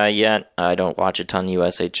this guy yet. I don't watch a ton of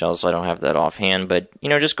USHL, so I don't have that offhand. But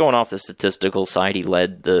just going off the statistical side, he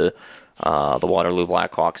led the Waterloo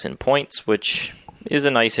Blackhawks in points, which is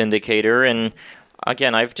a nice indicator. And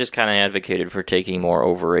again, I've just kind of advocated for taking more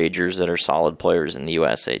overagers that are solid players in the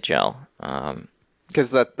USHL.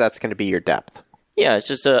 Because that's going to be your depth. Yeah, it's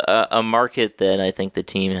just a market that I think the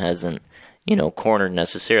team hasn't, cornered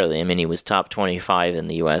necessarily. I mean, he was top 25 in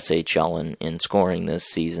the USHL in scoring this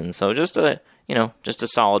season. So just a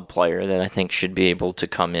solid player that I think should be able to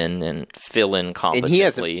come in and fill in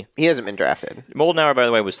competently. And he hasn't been drafted. Moldenhauer, by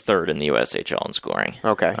the way, was third in the USHL in scoring.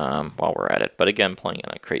 Okay. While we're at it. But again, playing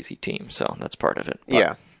on a crazy team, so that's part of it.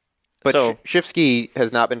 Yeah. But Shifsky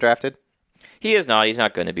has not been drafted? He is not. He's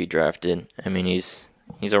not going to be drafted. I mean, he's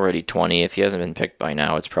already 20. If he hasn't been picked by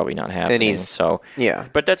now, it's probably not happening. Yeah.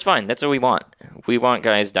 But that's fine. That's what we want. We want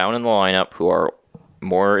guys down in the lineup who are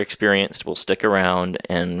more experienced, will stick around,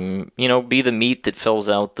 and be the meat that fills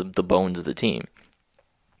out the bones of the team.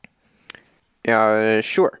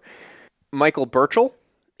 Sure. Michael Burchell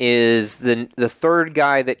is the third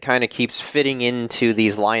guy that kind of keeps fitting into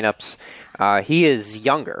these lineups. He is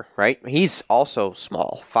younger, right? He's also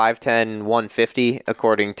small, 5'10", 150,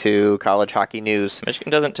 according to College Hockey News. Michigan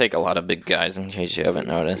doesn't take a lot of big guys, in case you haven't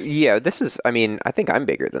noticed. Yeah, I think I'm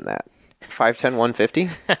bigger than that. 5'10", 150.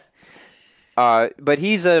 But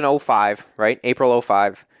he's an 05, right? April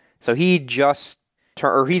 05. So he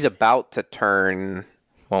he's about to turn...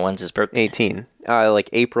 Well, when's his birthday? 18. Like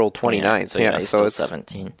April 29th. So he's still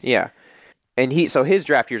 17. Yeah. And his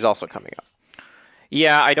draft year's also coming up.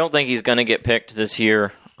 Yeah, I don't think he's going to get picked this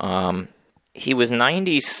year. He was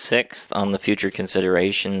 96th on the future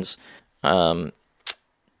considerations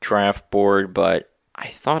draft board, but I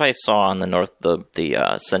thought I saw on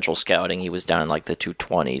the Central Scouting he was down in like the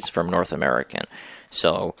 220s from North American.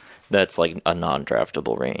 So that's like a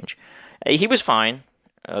non-draftable range. He was fine.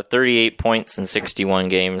 38 points in 61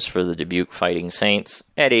 games for the Dubuque Fighting Saints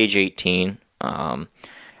at age 18.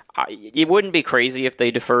 It wouldn't be crazy if they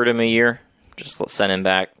deferred him a year. Just send him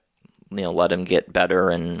back, let him get better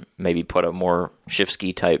and maybe put a more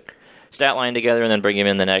Shifsky type stat line together and then bring him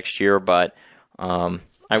in the next year. But I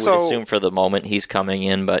would assume for the moment he's coming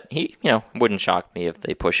in, but he, wouldn't shock me if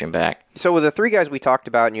they push him back. So with the three guys we talked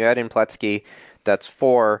about, and you add in Pletzky, That's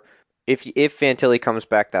 4. If Fantilli comes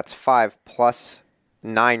back, that's 5 plus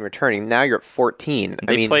 9 returning. Now you're at 14.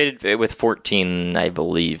 They played with 14, I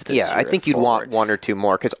believe, this year. Yeah, I think you'd want 1 or 2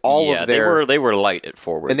 more because all of their... they were light at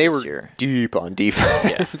forward and they this were year. deep on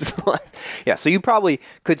defense. Yeah, so you probably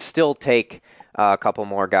could still take a couple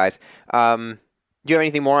more guys. Do you have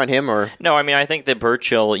anything more on him? Or no, I mean, I think that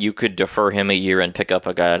Burchill, you could defer him a year and pick up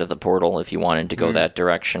a guy out of the portal if you wanted to go that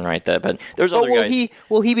direction, right? But there's other guys.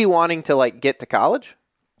 Will he be wanting to get to college?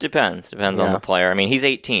 Depends on the player. I mean, he's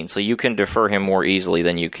 18, so you can defer him more easily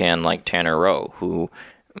than you can Tanner Rowe, who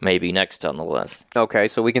may be next on the list. Okay,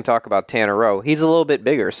 so we can talk about Tanner Rowe. He's a little bit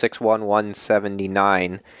bigger, 6'1",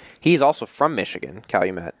 179. He's also from Michigan,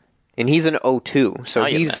 Calumet, and he's an 02, so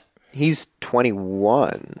he's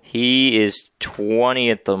 21. He is 20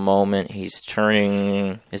 at the moment. Has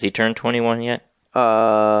he turned 21 yet?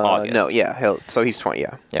 August. No, yeah. So he's 20,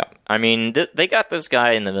 yeah. Yeah. I mean, they got this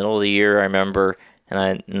guy in the middle of the year, I remember,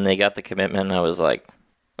 and they got the commitment, and I was like,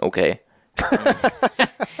 okay.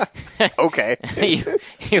 Okay.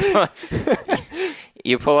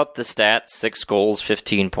 You pull up the stats, 6 goals,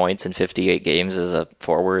 15 points in 58 games as a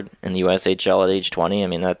forward in the USHL at age 20. I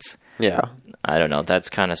mean, that's... Yeah. I don't know. That's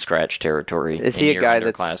kind of scratch territory. Is he a guy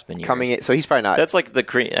that's coming in? So he's probably not. That's I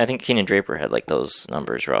think Keenan Draper had those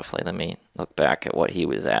numbers roughly. Let me look back at what he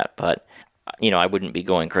was at. But, I wouldn't be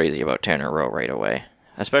going crazy about Tanner Rowe right away.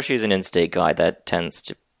 Especially as an in-state guy, that tends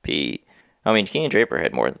to be... I mean, Keenan Draper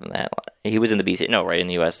had more than that. He was in the BC... No, right, in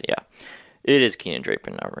the US, yeah. It is Keenan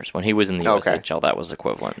Draper numbers. When he was in the USHL, that was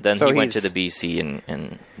equivalent. Then he went to the BC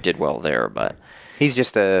and did well there, but... He's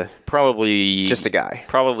just a guy.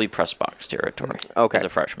 Probably press box territory as a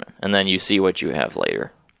freshman. And then you see what you have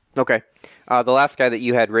later. Okay. The last guy that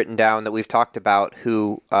you had written down that we've talked about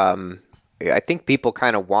who I think people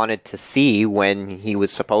kind of wanted to see when he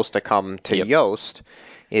was supposed to come to Yost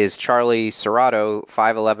is Charlie Serrato,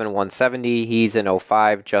 5'11", 170. He's an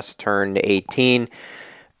 05, just turned 18.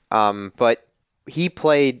 But he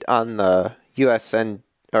played on the USN...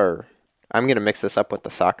 or I'm going to mix this up with the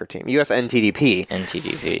soccer team. USNTDP.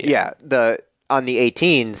 NTDP. Yeah, on the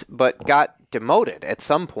 18s, but got demoted at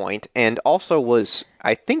some point, and also was,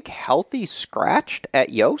 I think, healthy scratched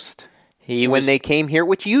at Yost when they came here,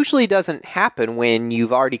 which usually doesn't happen when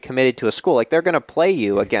you've already committed to a school. They're going to play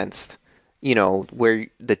you against, where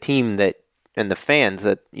the team that and the fans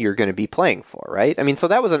that you're going to be playing for, right? I mean, so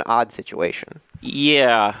that was an odd situation.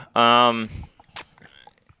 Yeah.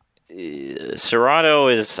 Serrato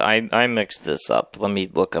is... I mixed this up. Let me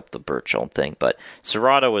look up the Burchill thing. But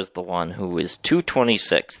Serrato is the one who is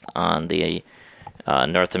 226th on the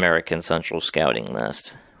North American Central Scouting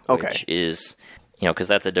list. Which is... because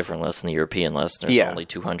that's a different list than the European list. There's only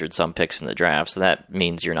 200-some picks in the draft, so that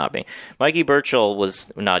means you're not being... Mikey Burchill was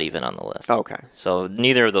not even on the list. Okay. So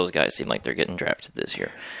neither of those guys seem like they're getting drafted this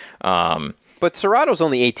year. But Serrato's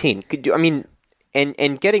only 18.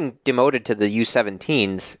 And getting demoted to the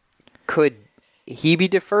U17s... Could he be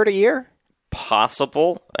deferred a year?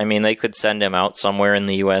 Possible. I mean, they could send him out somewhere in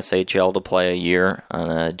the USHL to play a year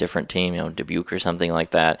on a different team, Dubuque or something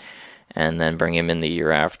like that, and then bring him in the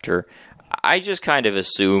year after. I just kind of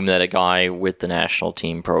assume that a guy with the national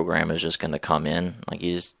team program is just going to come in.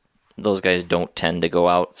 Those guys don't tend to go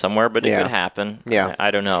out somewhere, but it could happen. Yeah.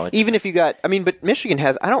 I don't know. Even if you got... but Michigan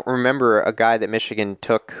has... I don't remember a guy that Michigan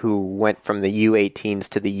took who went from the U18s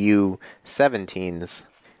to the U17s.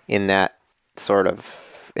 In that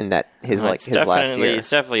his last year. It's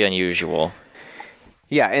definitely unusual.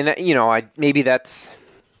 Yeah, and maybe that's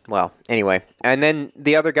anyway. And then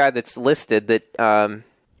the other guy that's listed that I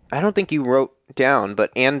don't think you wrote down,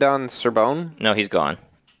 but Andon Serbone. No, he's gone.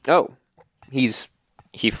 Oh, he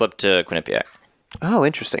flipped to Quinnipiac. Oh,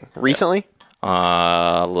 interesting. Recently?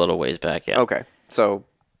 A little ways back, yeah. Okay, so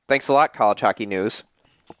thanks a lot, College Hockey News.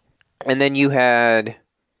 And then you had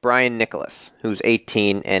Brian Nicholas, who's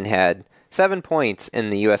 18 and had 7 points in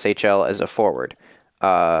the USHL as a forward.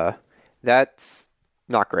 That's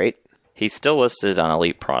not great. He's still listed on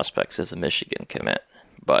Elite Prospects as a Michigan commit,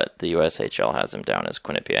 but the USHL has him down as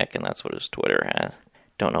Quinnipiac, and that's what his Twitter has.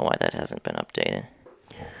 Don't know why that hasn't been updated.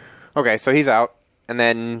 Okay, so he's out. And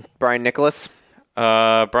then Brian Nicholas?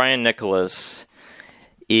 Brian Nicholas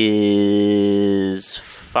is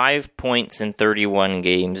 5 points in 31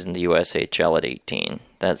 games in the USHL at 18.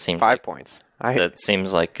 That seems 5 points. That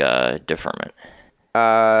seems like a deferment.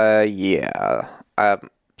 Yeah.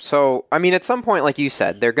 So, at some point, like you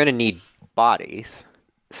said, they're going to need bodies.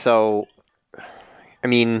 So,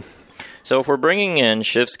 So if we're bringing in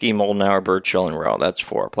Shifsky, Moldenauer, Burchill, and Rowe, that's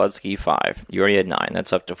 4. Pletzky, 5. You already had 9.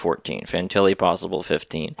 That's up to 14. Fantilli, possible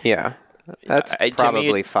 15. Yeah. That's to me,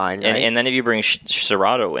 probably fine, right? And then if you bring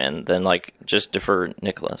Serrato in, then like just defer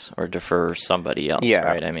Nicholas or defer somebody else, Yeah.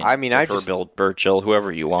 right? I mean, I defer just- Bill Burchill,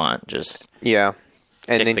 whoever you want. Just Yeah.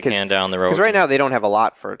 And kick then the can down the road. Because right now they don't have a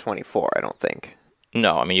lot for a 24, I don't think.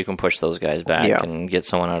 No, I mean you can push those guys back Yeah. and get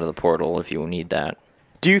someone out of the portal if you need that.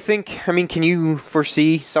 Do you think? I mean, can you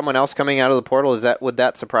foresee someone else coming out of the portal? Would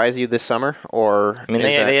that surprise you this summer? Or I mean,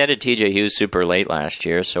 they added T.J. Hughes super late last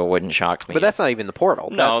year, so it wouldn't shock me. But that's not even the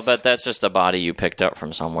portal. No, but that's just a body you picked up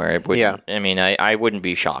from somewhere. It wouldn't, Yeah. I mean, I wouldn't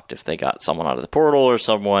be shocked if they got someone out of the portal or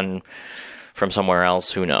someone from somewhere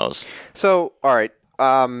else. Who knows? So, all right.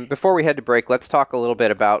 Before we head to break, let's talk a little bit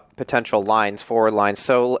about potential lines, forward lines.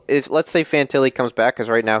 So, if let's say Fantilli comes back, because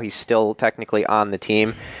right now he's still technically on the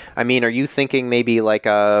team. I mean, are you thinking maybe like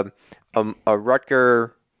a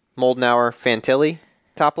Rutger, Moldenauer, Fantilli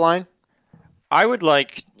top line? I would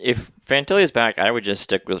like, if Fantilli is back, I would just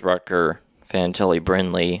stick with Rutger, Fantilli,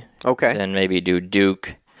 Brindley. Okay. Then maybe do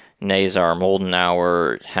Duke, Nazar,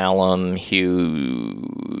 Moldenauer, Hallam,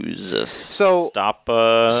 Hughes,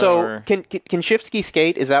 Stoppa. So can Shifsky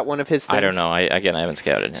skate? Is that one of his things? I don't know. I haven't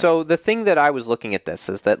scouted him. So the thing that I was looking at this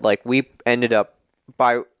is that like we ended up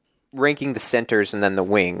by ranking the centers and then the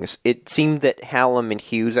wings. It seemed that Hallam and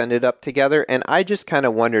Hughes ended up together, and I just kind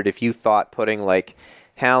of wondered if you thought putting like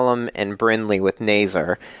Hallam and Brindley with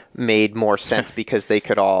Nazar made more sense because they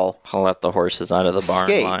could all I'll let the horses out of the barn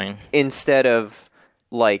skate line. instead of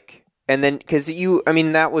like, and then because I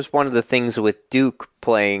mean that was one of the things with Duke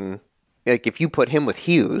playing. Like if you put him with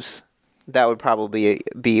Hughes, that would probably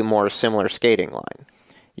be a more similar skating line.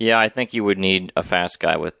 Yeah, I think you would need a fast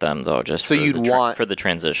guy with them, though, just So for, you'd want- for the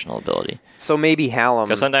transitional ability. So maybe Hallam.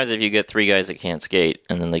 Because sometimes if you get three guys that can't skate,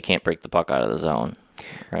 and then they can't break the puck out of the zone.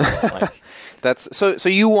 Right? Like, That's so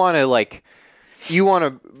you want to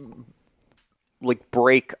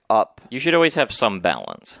break up. you should always have some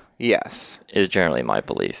balance, Yes. is generally my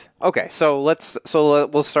belief. Okay, so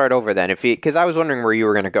we'll start over then. Because I was wondering where you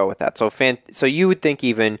were going to go with that. So you would think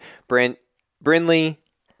even Brindley,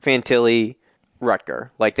 Fantilli, Rutger,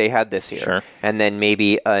 like they had this year. Sure. And then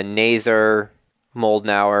maybe a Nazar,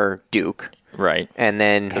 Moldenauer, Duke. Right. And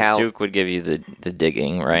then Because Duke would give you the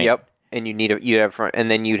digging, right? Yep. And you'd have front, and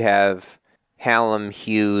then you'd have Hallam,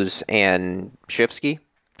 Hughes, and Shifsky.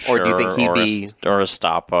 Sure, or do you think he'd be or a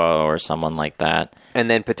Stoppa or someone like that? and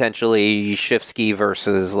then potentially Shifsky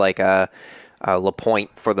versus like a LaPointe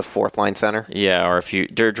for the fourth line center? Yeah, or if you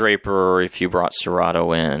Draper, or if you brought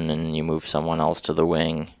Serrato in and you move someone else to the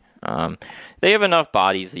wing. They have enough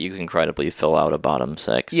bodies that you can credibly fill out a bottom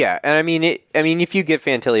six. Yeah, and I mean, if you get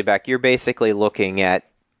Fantilli back, you're basically looking at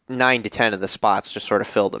 9 to 10 of the spots just sort of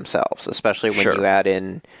fill themselves, especially when Sure. you add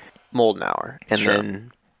in Moldenauer, and Sure.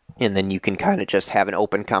 then you can kind of just have an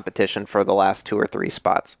open competition for the last 2 or 3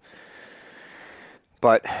 spots.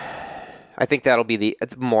 But I think that'll be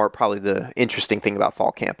probably the interesting thing about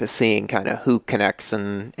fall camp is seeing kind of who connects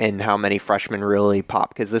and how many freshmen really pop.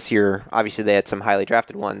 Because this year, obviously, they had some highly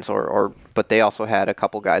drafted ones, but they also had a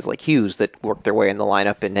couple guys like Hughes that worked their way in the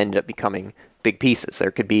lineup and ended up becoming big pieces. There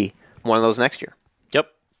could be one of those next year. Yep.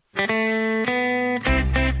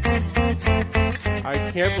 I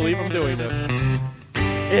can't believe I'm doing this.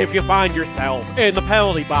 If you find yourself in the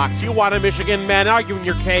penalty box, you want a Michigan man arguing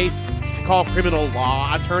your case, call criminal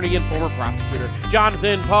law attorney and former prosecutor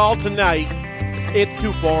Jonathan Paul tonight. It's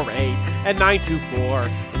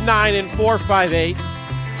 248-924-9458.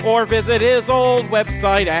 Or visit his old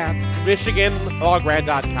website at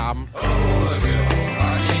michiganlawgrad.com.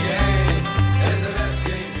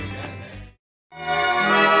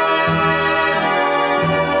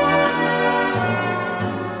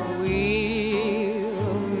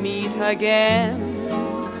 We'll meet again.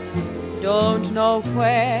 Don't know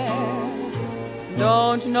where,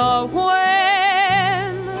 don't know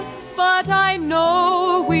when, but I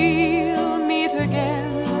know we'll meet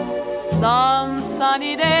again some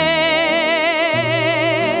sunny day.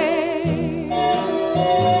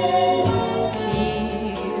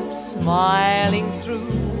 Keep smiling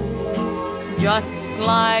through, just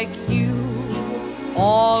like you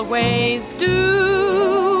always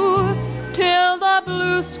do, till the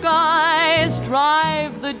blue skies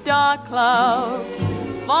drive the dark clouds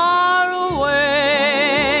far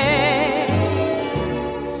away.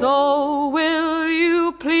 So will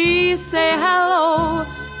you please say hello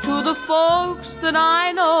to the folks that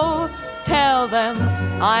I know? Tell them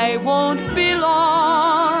I won't be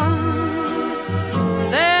long.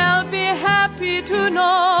 They'll be happy to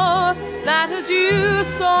know that as you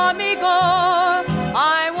saw me go,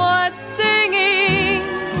 I was singing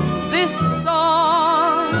this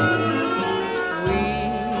song.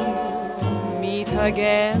 We'll meet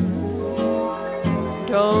again.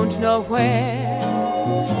 Don't know where,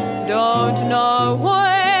 don't know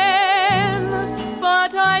when,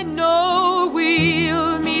 but I know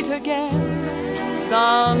we'll meet again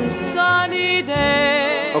some sunny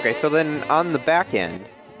day. Okay, so then on the back end,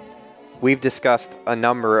 we've discussed a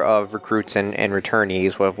number of recruits and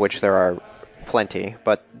returnees, of which there are plenty,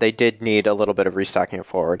 but they did need a little bit of restocking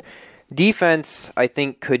forward. Defense, I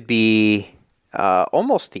think, could be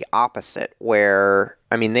almost the opposite, where,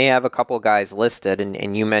 I mean, they have a couple guys listed,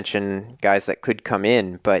 and you mentioned guys that could come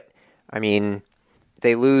in, but, I mean,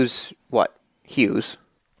 they lose, what, Hughes?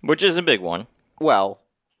 Which is a big one. Well,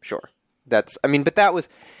 sure. But that was...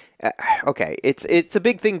 okay, it's a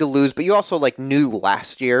big thing to lose, but you also knew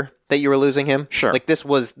last year that you were losing him. Sure. This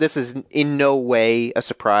is in no way a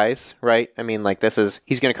surprise, right? I mean,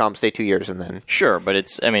 he's going to come, stay 2 years, and then sure, but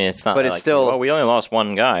it's not. But it's still. Well, we only lost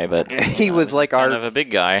one guy, but he was like kind of a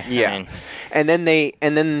big guy. Yeah, I mean, and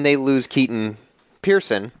then they lose Keaton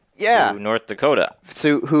Pearson. Yeah, to North Dakota.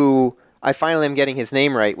 So who I finally am getting his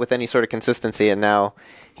name right with any sort of consistency, and now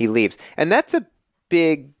he leaves, and that's a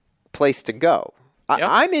big place to go. Yep.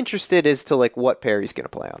 I'm interested as to what Perry's going to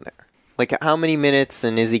play on there. How many minutes,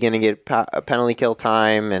 and is he going to get penalty kill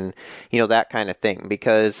time, and that kind of thing.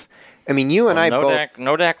 Because I mean, you and I both.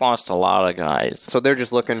 Nodak lost a lot of guys, so they're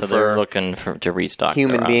just looking to restock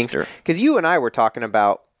human the beings. roster. Because you and I were talking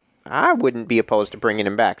about, I wouldn't be opposed to bringing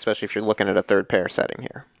him back, especially if you're looking at a third pair setting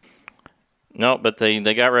here. No, but they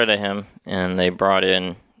got rid of him, and they brought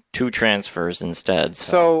in 2 transfers instead.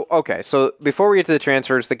 So before we get to the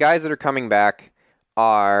transfers, the guys that are coming back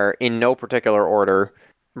are in no particular order: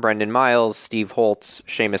 Brendan Miles, Steve Holtz,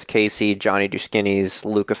 Seamus Casey, Johnny Duskinis,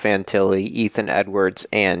 Luca Fantilli, Ethan Edwards,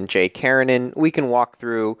 and Jay Karanen. We can walk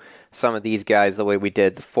through some of these guys the way we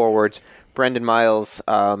did the forwards. Brendan Miles,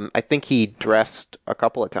 I think he dressed a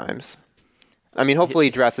couple of times. I mean, hopefully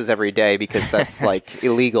he dresses every day because that's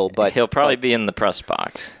illegal. But he'll probably be in the press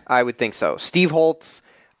box. I would think so. Steve Holtz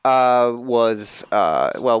was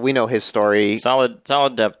we know his story. Solid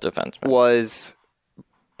depth defenseman. Was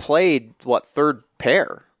played third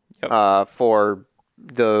pair for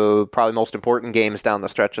the probably most important games down the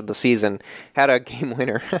stretch of the season. Had a game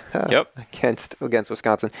winner against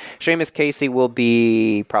Wisconsin. Seamus Casey will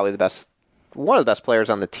be probably one of the best players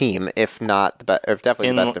on the team, if not if definitely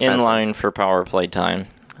the best defenseman. In line for power play time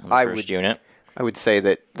on the first unit. I would say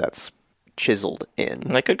that's chiseled in.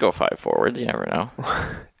 They could go 5 forwards. You never know.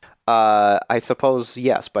 I suppose,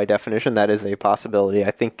 yes, by definition, that is a possibility. I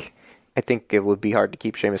think it would be hard to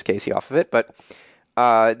keep Seamus Casey off of it, but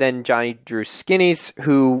then Johnny Drew Skinnies,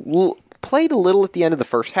 who played a little at the end of the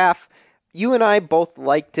first half. You and I both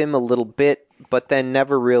liked him a little bit, but then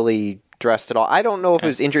never really dressed at all. I don't know if it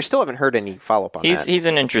was injury. Still haven't heard any follow-up on that. He's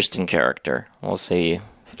an interesting character. We'll see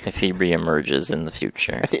if he reemerges in the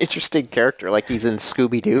future. An interesting character, like he's in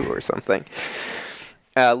Scooby-Doo or something.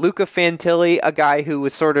 Luca Fantilli, a guy who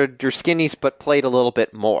was sort of Druskinis but played a little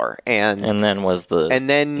bit more, and then was the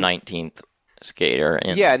 19th skater.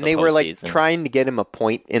 In and the they were postseason. trying to get him a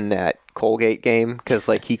point in that Colgate game because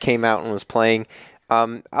he came out and was playing.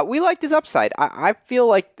 We liked his upside. I feel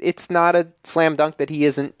like it's not a slam dunk that he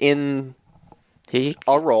isn't in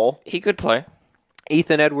a role. He could play.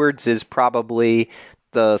 Ethan Edwards is probably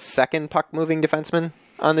the second puck-moving defenseman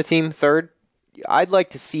on the team, third. I'd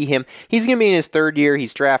like to see him. He's going to be in his third year.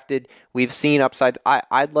 He's drafted. We've seen upsides.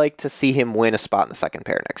 I'd like to see him win a spot in the second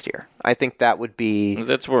pair next year. I think that would be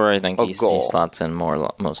That's where I think he slots in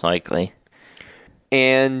most likely.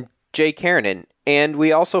 And Jay Karanen. And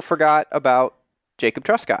we also forgot about Jacob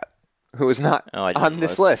Truscott, who is not on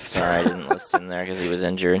this list. Sorry, I didn't list him there because he was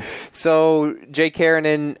injured. So Jay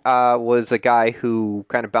Karanen was a guy who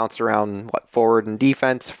kind of bounced around forward and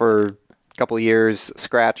defense for couple of years,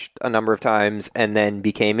 scratched a number of times, and then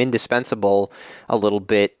became indispensable a little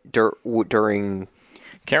bit during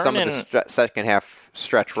some of the second half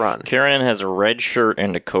stretch run. Karanen has a red shirt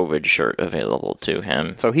and a COVID shirt available to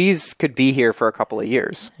him. So could be here for a couple of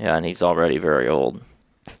years. Yeah, and he's already very old.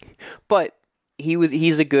 But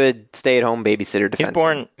he's a good stay-at-home babysitter defenseman. He was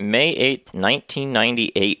born May 8th,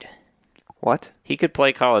 1998. What? He could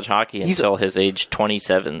play college hockey until his age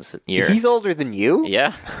 27th year. He's older than you?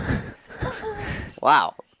 Yeah.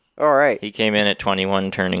 Wow. All right. He came in at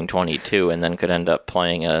 21, turning 22, and then could end up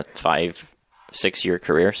playing a 5-6 year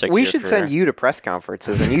career. We should send you to press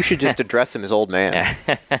conferences, and you should just address him as old man.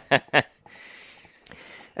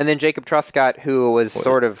 And then Jacob Truscott, who was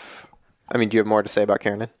sort of... I mean, do you have more to say about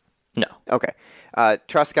Karanen? No. Okay.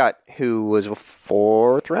 Truscott, who was a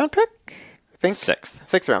 4th-round pick? I think 6th.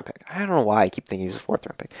 6th-round pick. I don't know why I keep thinking he was a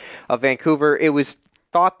 4th-round pick. Of Vancouver, it was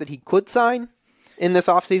thought that he could sign in this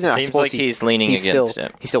offseason. I Seems suppose like he's leaning against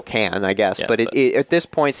it. He still can, I guess. Yeah, but at this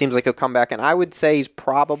point, seems like he'll come back. And I would say he's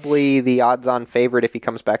probably the odds-on favorite if he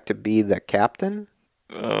comes back to be the captain.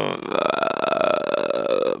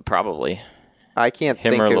 Probably. I can't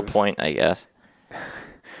think Him or of... LaPointe, I guess.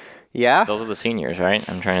 Yeah? Those are the seniors, right?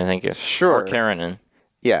 I'm trying to think of... Sure. Or Karanen.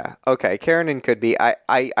 Yeah, okay. Karanen could be.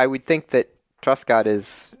 I would think that Truscott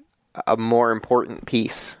is a more important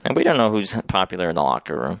piece. And we don't know who's popular in the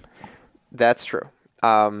locker room. That's true.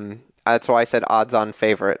 That's why I said odds-on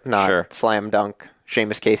favorite, not slam dunk.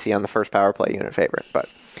 Seamus Casey on the first power play unit favorite. But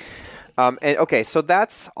okay, so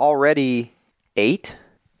that's already 8?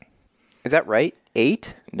 Is that right?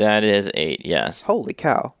 8? That is 8, yes. Holy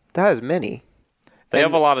cow. That is many. They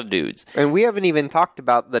have a lot of dudes. And we haven't even talked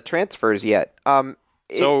about the transfers yet. So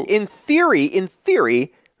in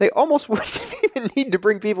theory, they almost wouldn't even need to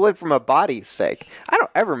bring people in from a body's sake. I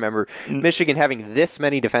don't ever remember Michigan having this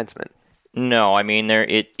many defensemen. No, I mean,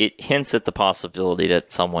 it hints at the possibility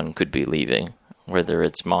that someone could be leaving, whether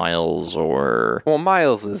it's Miles or... Well,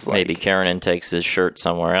 Miles is like... Maybe Karanen takes his shirt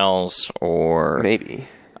somewhere else, or... Maybe.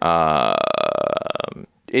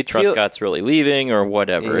 Truscott's really leaving, or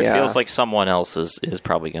whatever. Yeah. It feels like someone else is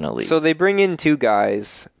probably going to leave. So they bring in 2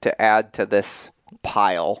 guys to add to this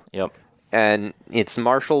pile. Yep. And it's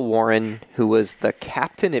Marshall Warren, who was the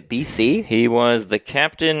captain at BC. He was the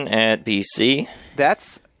captain at BC.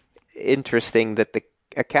 That's interesting that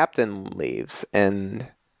a captain leaves and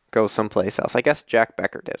goes someplace else. I guess Jack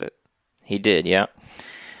Becker did it. He did, yeah.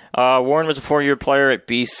 Warren was a 4-year player at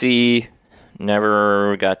BC.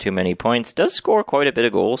 Never got too many points. Does score quite a bit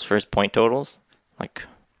of goals for his point totals. Like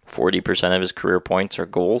 40% of his career points are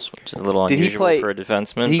goals, which is a little unusual for a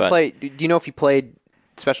defenseman. Do you know if he played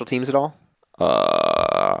special teams at all?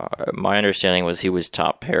 My understanding was he was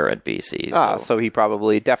top pair at BC. So he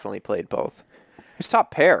definitely played both. He was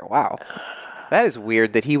top pair. Wow. That is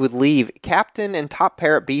weird that he would leave captain and top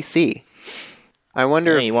pair at BC. I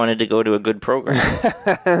wonder he wanted to go to a good program.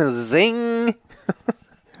 Zing!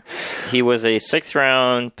 He was a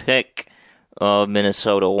 6th-round pick of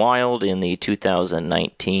Minnesota Wild in the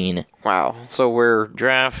 2019 draft. So we're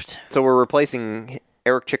replacing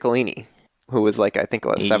Eric Ciccolini, who was I think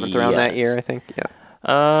 7th round that year, I think. Yeah.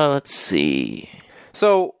 Let's see.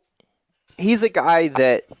 So he's a guy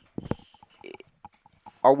that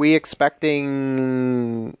are we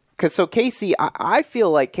expecting? Because Casey, I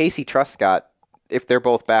feel like Casey Truscott, if they're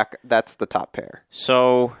both back, that's the top pair.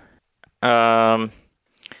 So, I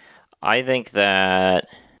think that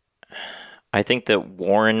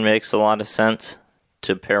Warren makes a lot of sense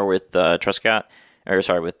to pair with Truscott,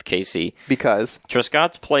 with Casey, because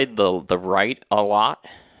Truscott's played the right a lot.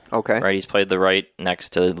 Okay, right. He's played the right next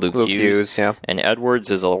to Luke Hughes, yeah, and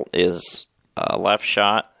Edwards is a left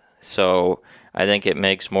shot. So I think it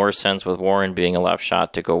makes more sense with Warren being a left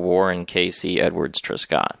shot to go Warren, Casey, Edwards,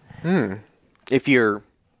 Truscott. If you're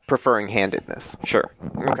preferring handedness, sure.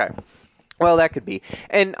 Okay. Well, that could be.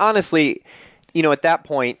 And honestly, at that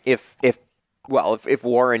point, if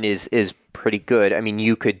Warren is pretty good, I mean,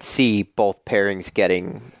 you could see both pairings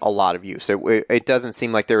getting a lot of use. It doesn't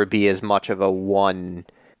seem like there would be as much of a 1-2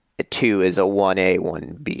 as a 1A,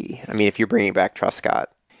 1B. I mean, if you're bringing back Truscott.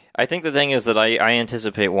 I think the thing is that I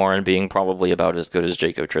anticipate Warren being probably about as good as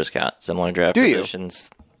Jacob Truscott. Similar draft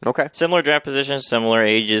positions. Okay. Similar draft positions, similar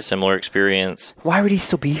ages, similar experience. Why would he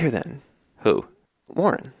still be here then? Who?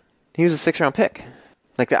 Warren. He was a 6th-round pick.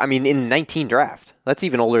 I mean, in 19 draft. That's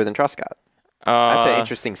even older than Truscott. That's an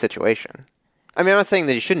interesting situation. I mean, I'm not saying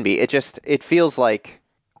that he shouldn't be. It feels like,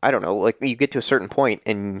 I don't know, you get to a certain point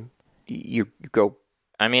and you go...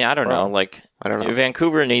 I mean, I don't know. I don't know.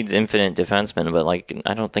 Vancouver needs infinite defensemen, but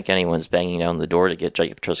I don't think anyone's banging down the door to get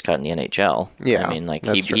Jacob Truscott in the NHL. Yeah, I mean,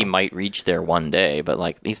 he might reach there one day, but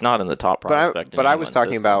he's not in the top prospect. But I was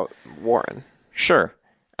talking about Warren. Sure.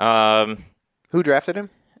 Who drafted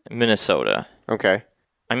him? Minnesota. Okay.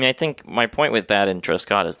 I mean, I think my point with that and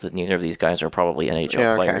Truscott is that neither of these guys are probably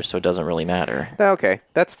NHL players, so it doesn't really matter. Okay,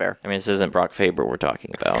 that's fair. I mean, this isn't Brock Faber we're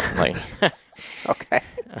talking about. Okay.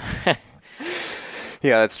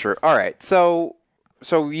 Yeah, that's true. All right, so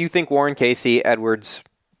you think Warren, Casey, Edwards,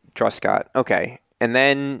 Truscott. Okay, and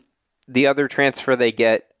then the other transfer they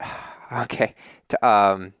get,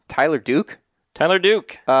 Tyler Duke. Tyler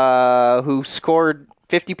Duke. Who scored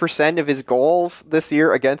 50% of his goals this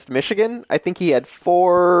year against Michigan. I think he had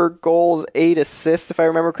 4 goals, 8 assists, if I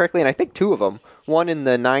remember correctly, and I think 2 of them. One in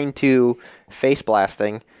the 9-2 face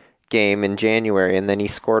blasting game in January, and then he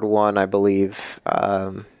scored one, I believe,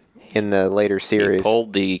 in the later series. He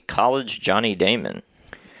pulled the college Johnny Damon.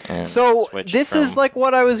 and So switched this from- is like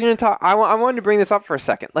what I was going to talk. I wanted to bring this up for a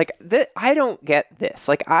second. Like, I don't get this.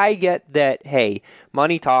 Like, I get that, hey,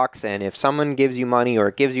 money talks, and if someone gives you money or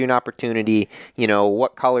it gives you an opportunity,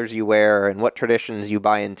 what colors you wear and what traditions you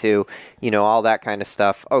buy into, all that kind of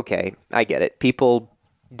stuff. Okay, I get it. People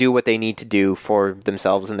do what they need to do for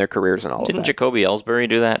themselves and their careers and all of that. Didn't Jacoby Ellsbury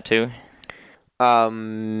do that too?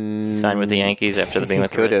 He signed with the Yankees after being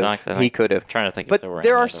with the Red Sox. I think. He could have. I'm trying to think. But if there were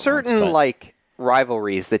there any are other certain ones, but- like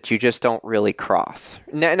rivalries that you just don't really cross.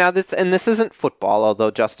 Now this isn't football, although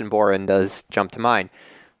Justin Boren does jump to mind.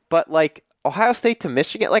 But like Ohio State to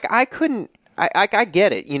Michigan, like I couldn't. I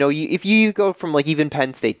get it. If you go from like even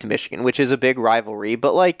Penn State to Michigan, which is a big rivalry,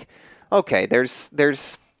 but like okay, there's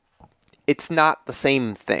it's not the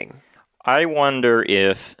same thing. I wonder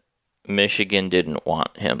if Michigan didn't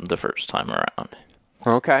want him the first time around.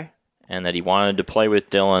 Okay. And that he wanted to play with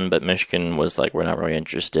Dylan, but Michigan was like, we're not really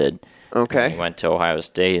interested. Okay. And he went to Ohio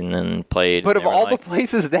State and then played. But of all the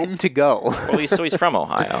places then to go. Well, he's from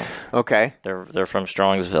Ohio. Okay. They're from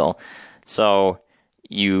Strongsville. So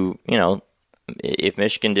if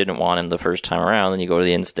Michigan didn't want him the first time around, then you go to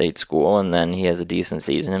the in-state school, and then he has a decent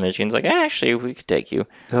season, and Michigan's like, actually, we could take you.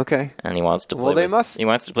 Okay. And he wants to play. He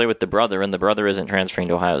wants to play with the brother, and the brother isn't transferring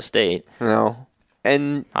to Ohio State. No.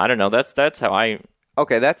 And I don't know. That's how I.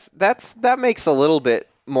 Okay, that makes a little bit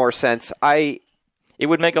more sense. It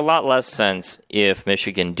would make a lot less sense if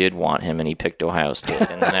Michigan did want him and he picked Ohio State,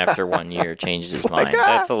 and then after 1 year changed his mind.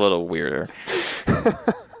 That's a little weirder.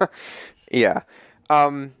 Yeah.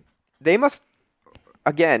 They must.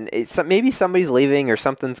 Again, maybe somebody's leaving or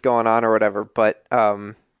something's going on or whatever. But I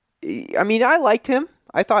mean, I liked him.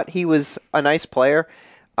 I thought he was a nice player.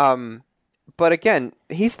 But again,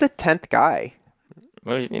 he's the 10th guy.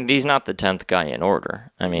 Well, he's not the 10th guy in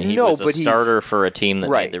order. I mean, he was a starter for a team that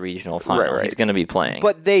made the regional final. Right. He's going to be playing.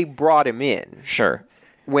 But they brought him in. Sure.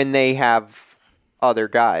 When they have other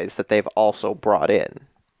guys that they've also brought in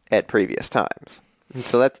at previous times. And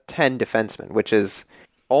so that's 10 defensemen, which is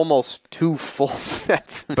almost 2 full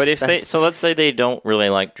sets. But let's say they don't really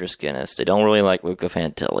like Driskinnis. They don't really like Luca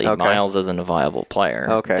Fantilli. Okay. Miles isn't a viable player.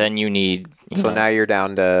 Okay. Then you need... now you're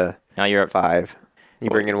down to... Now you're at 5. You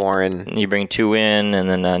bring in Warren. You bring 2 in,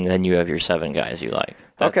 and then you have your 7 guys you like.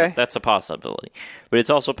 That's a possibility. But it's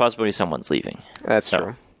also a possibility someone's leaving. That's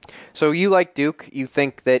true. So you like Duke. You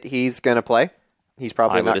think that he's going to play? He's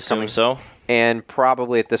probably not coming. I would assume so. And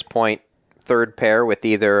probably at this point, third pair with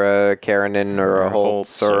either a Karanen or a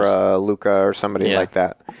Holtz or a Luca or somebody like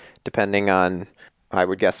that. Depending on, I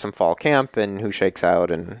would guess, some fall camp and who shakes out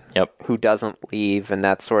and who doesn't leave and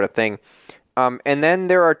that sort of thing. And then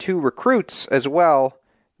there are 2 recruits as well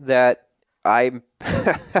that I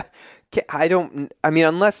don't. I mean,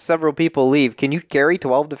 unless several people leave, can you carry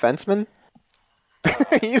 12 defensemen?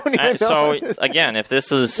 You don't even know. So again, if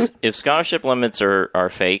scholarship limits are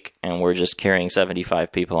fake and we're just carrying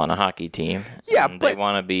 75 people on a hockey team, they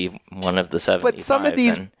want to be one of the 75. But some of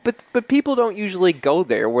these, but people don't usually go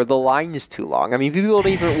there where the line is too long. I mean, people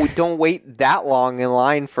don't wait that long in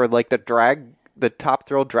line for like the Top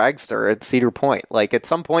Thrill Dragster at Cedar Point. Like at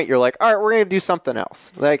some point, you're like, all right, we're gonna do something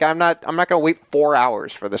else. Like I'm not gonna wait 4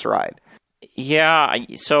 hours for this ride. Yeah.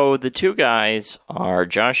 So the 2 guys are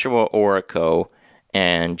Joshua Orico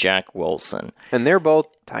and Jack Wilson, and they're both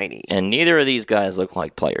tiny. And neither of these guys look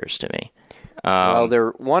like players to me. Well,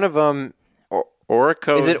 they're one of them.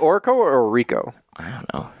 Orico. Is it Orico or Orico? I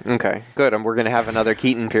don't know. Okay, good. And we're going to have another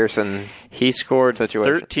Keaton Pearson. He scored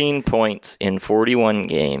 13 points in 41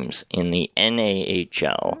 games in the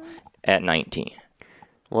NAHL at 19.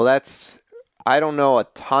 Well, I don't know a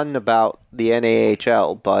ton about the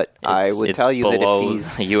NAHL, but I would tell you that if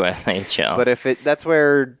he's the USHL. But that's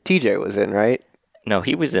where TJ was in, right? No,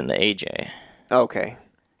 he was in the AJ. Okay.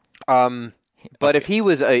 But if he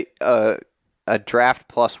was a draft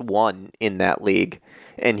 +1 in that league,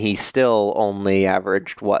 and he still only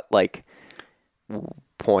averaged like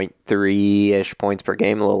 0.3-ish points per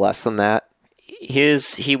game, a little less than that. He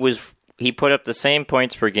put up the same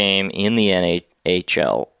points per game in the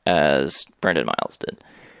NAHL as Brendan Miles did.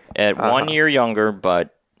 At 1 year younger,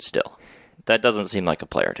 but still. That doesn't seem like a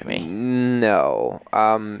player to me. No.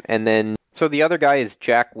 And then so the other guy is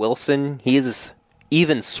Jack Wilson. He's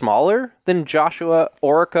even smaller than Joshua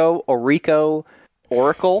Oracle.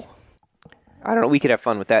 I don't know. We could have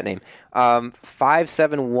fun with that name.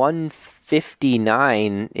 5'7",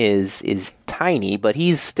 159 is tiny, but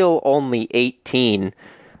he's still only 18.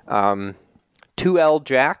 2L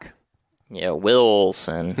Jack. Yeah,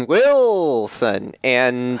 Wilson.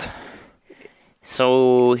 And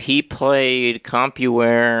so he played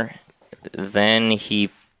CompuWare, then he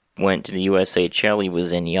went to the USHL. He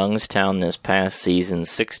was in Youngstown this past season,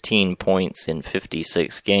 16 points in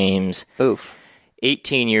 56 games. Oof.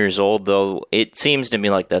 18 years old, though. It seems to me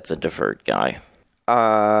like that's a deferred guy.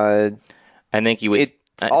 I think he was... It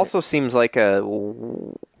also seems like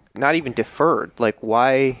not even deferred. Like,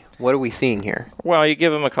 why? What are we seeing here? Well, you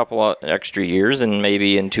give him a couple of extra years, and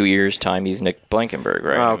maybe in 2 years' time, he's Nick Blankenberg,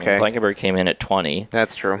 right? Okay. I mean, Blankenberg came in at 20.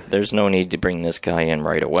 That's true. There's no need to bring this guy in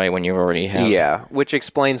right away when you already have... Yeah, which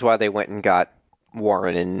explains why they went and got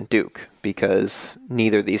Warren and Duke, because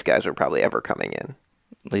neither of these guys are probably ever coming in.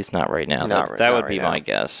 At least not right now. Not That would right be now. my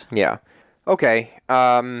guess. Yeah. Okay.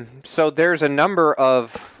 So there's a number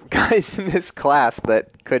of guys in this class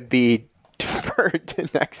that could be deferred to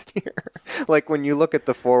next year. Like when you look at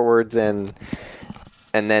the forwards and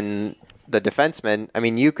then the defensemen, I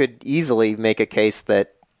mean, you could easily make a case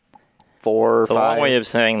that 4 or It's a 5... long way of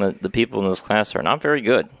saying that the people in this class are not very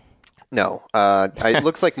good. No. It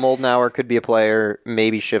looks like Moldenauer could be a player,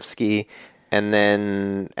 maybe Shifsky, and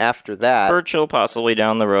then after that... Burchill possibly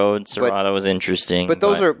down the road. Serrato is interesting. But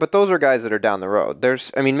those are guys that are down the road.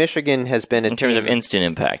 Michigan has been in terms of instant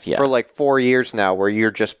impact, yeah. for like 4 years now, where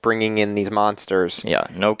you're just bringing in these monsters. Yeah,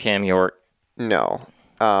 no Cam York. No,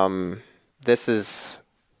 it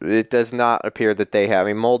does not appear that they have.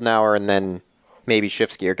 I mean, Moldenauer and then maybe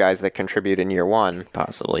Shifsky are guys that contribute in year one.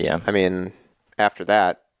 Possibly, yeah. I mean, after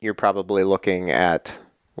that, you're probably looking at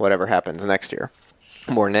whatever happens next year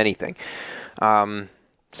more than anything.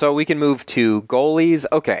 So we can move to goalies.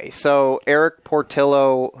 Okay, so Eric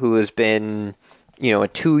Portillo, who has been,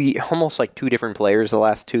 almost like two different players the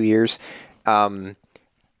last 2 years,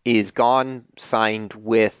 is gone, signed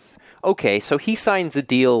with... Okay, so he signs a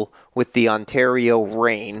deal with the Ontario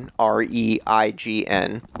Reign,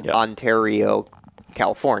 REIGN, Yeah. Ontario,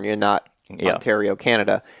 California, not Ontario,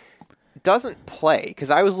 Canada. Doesn't play,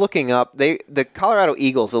 because I was looking up, the Colorado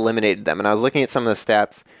Eagles eliminated them, and I was looking at some of the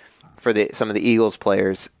stats for some of the Eagles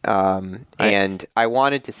players, and I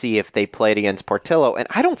wanted to see if they played against Portillo, and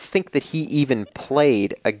I don't think that he even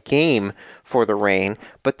played a game for the Reign,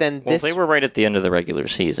 but then they were right at the end of the regular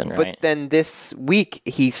season, right? But then this week,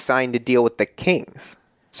 he signed a deal with the Kings.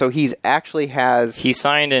 So he's actually has... He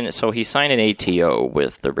signed an ATO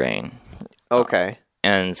with the Reign. Okay.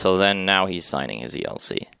 And so then now he's signing his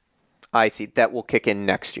ELC. I see. That will kick in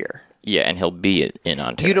next year. Yeah, and he'll be in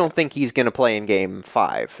Ontario. You don't think he's going to play in Game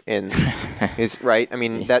 5? Is right? I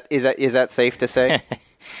mean, is that safe to say?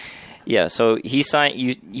 Yeah, so he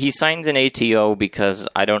signs an ATO because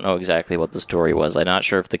I don't know exactly what the story was. I'm not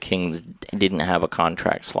sure if the Kings didn't have a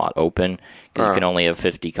contract slot open, because you can only have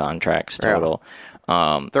 50 contracts total.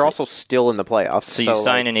 Yeah. They're also still in the playoffs. So you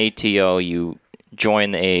sign an ATO, you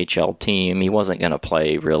join the AHL team. He wasn't going to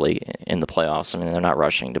play really in the playoffs. I mean, they're not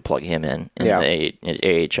rushing to plug him in the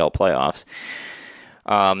AHL playoffs.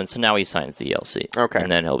 And so now he signs the ELC. Okay.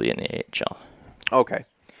 And then he'll be in the AHL. Okay.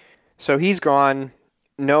 So he's gone.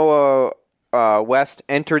 Noah West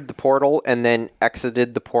entered the portal and then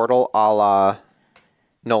exited the portal a la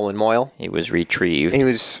Nolan Moyle. He was retrieved. He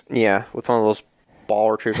was, with one of those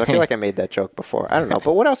ball retrievers. I feel like I made that joke before. I don't know.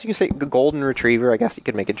 But what else you can say? The golden retriever, I guess you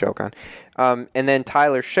could make a joke on. And then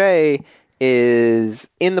Tyler Shea is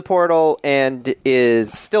in the portal and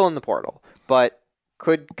is still in the portal, but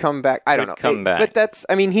could come back. I don't know. Come back. But that's,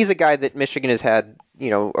 I mean, he's a guy that Michigan has had,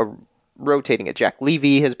 rotating it. Jack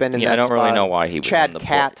Levy has been in that spot. I don't really know why he was in the portal.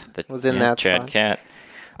 Chad Cat was in that spot. Chad Cat.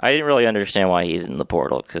 I didn't really understand why he's in the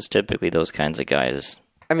portal, because typically those kinds of guys,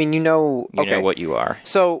 I mean, you know what you are.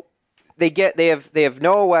 So they have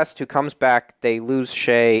Noah West who comes back, they lose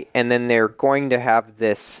Shea, and then they're going to have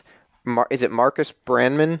this, is it Marcus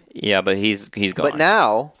Brandman? Yeah, but he's gone. But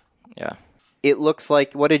now, yeah, it looks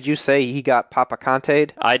like, what did you say, he got Papa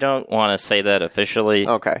Conte'd? I don't want to say that officially.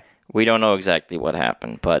 Okay. We don't know exactly what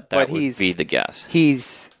happened, but would be the guess.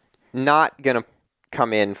 He's not going to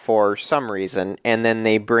come in for some reason, and then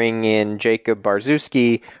they bring in Jacob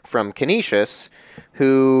Barzuski from Canisius,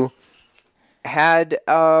 who had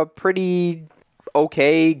a pretty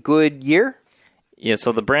good year. Yeah,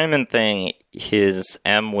 so the Brandman thing, his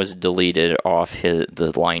M was deleted off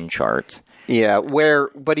the line charts. Yeah,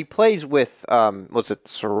 but he plays with, was it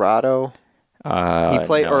Serrato? He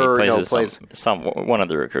plays one of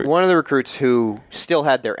the recruits. One of the recruits who still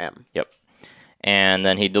had their M. Yep. And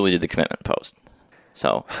then he deleted the commitment post.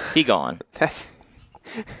 So, he gone.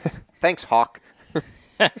 Thanks, Hawk.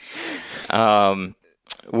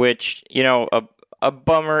 Which, a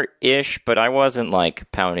bummer-ish, but I wasn't,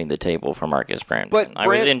 pounding the table for Marcus Brandman. I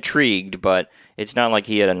was intrigued, but it's not like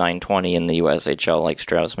he had a 920 in the USHL like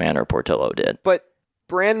Strauss-Mann or Portillo did. But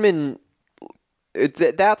Brandman,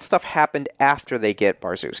 that stuff happened after they get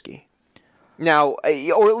Barzuski. Now,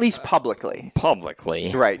 or at least publicly.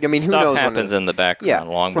 Publicly. Right. I mean, who Stuff knows happens in the background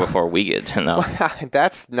long before we get to know.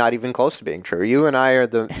 That's not even close to being true. You and I are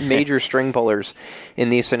the major string pullers in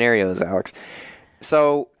these scenarios, Alex.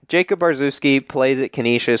 So, Jacob Barszewski plays at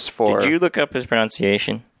Canisius for... Did you look up his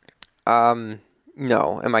pronunciation?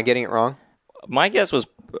 No. Am I getting it wrong? My guess was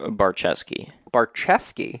Barczewski.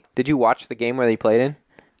 Barczewski? Did you watch the game where they played in?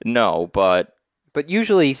 No, but... But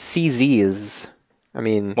usually CZ is... I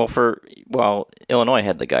mean... Well, Illinois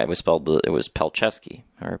had the guy. It was Pelczewski,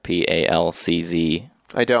 or Palcz.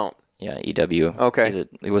 I don't. Yeah, EW. Okay.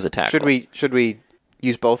 He was a tackle. Should we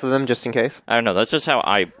use both of them just in case? I don't know. That's just how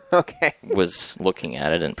I was looking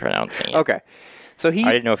at it and pronouncing it. Okay. So I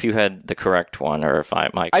didn't know if you had the correct one or if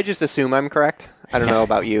I just assume I'm correct. I don't know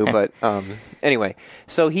about you, but anyway.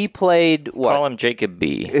 So he played what? Call him Jacob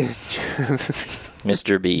B.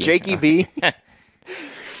 Mr. B. Jakey B.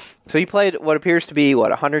 So he played what appears to be,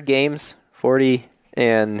 100 games? 40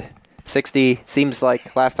 and 60. Seems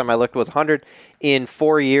like last time I looked was 100. In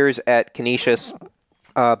 4 years at Canisius.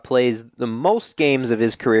 Plays the most games of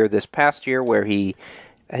his career this past year, where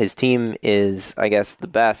his team is, I guess, the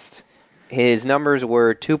best. His numbers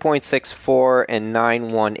were 2.64 and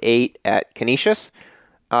 9.18 at Canisius.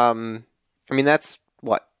 I mean, that's,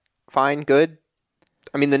 fine, good?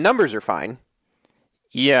 I mean, the numbers are fine.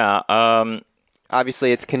 Yeah,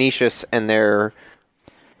 obviously, it's Canisius, and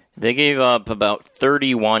they gave up about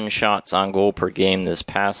 31 shots on goal per game this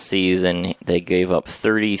past season. They gave up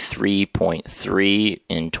 33.3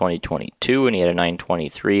 in 2022, and he had a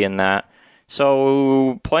 923 in that.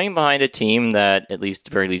 So playing behind a team that,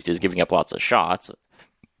 very least, is giving up lots of shots.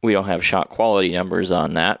 We don't have shot quality numbers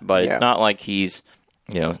on that, but it's not like he's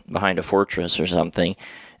behind a fortress or something.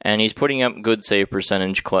 And he's putting up good save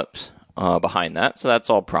percentage clips behind that, so that's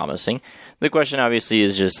all promising. The question, obviously,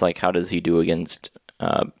 is just how does he do against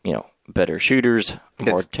better shooters,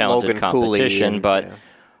 more talented competition, but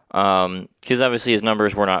because obviously his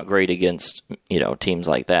numbers were not great against teams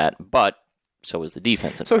like that, but so was the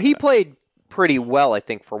defense. So he played pretty well, I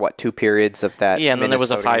think, for 2 periods of that. Yeah, and then there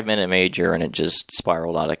was a 5-minute major, and it just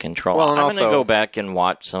spiraled out of control. Well, and I'm going to go back and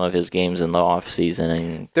watch some of his games in the off season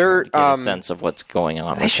and get a sense of what's going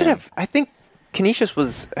on. They should have. I think Canisius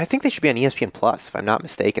was. I think they should be on ESPN Plus, if I'm not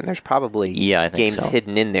mistaken. There's probably games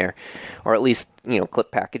hidden in there, or at least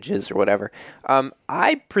clip packages or whatever.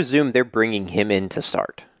 I presume they're bringing him in to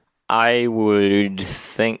start. I would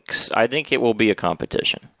think. I think it will be a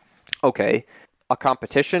competition. Okay, a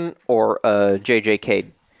competition or a JJK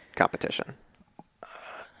competition?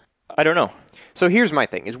 I don't know. So here's my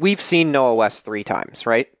thing: is we've seen Noah West 3 times,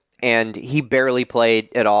 right? And he barely played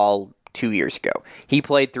at all 2 years ago. He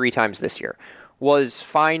played 3 times this year. Was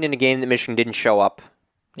fine in a game that Michigan didn't show up.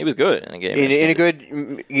 He was good in a game.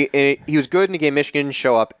 He was good in a game Michigan didn't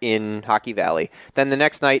show up in Hockey Valley. Then the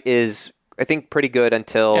next night is, I think, pretty good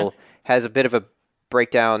until has a bit of a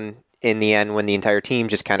breakdown in the end when the entire team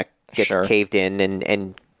just kind of gets caved in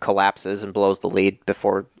and collapses and blows the lead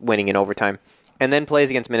before winning in overtime. And then plays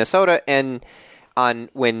against Minnesota, and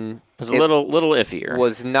when it was a little iffier.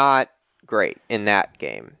 Was not great in that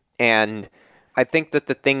game. And I think that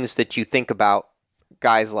the things that you think about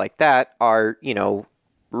guys like that are,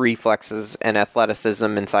 reflexes and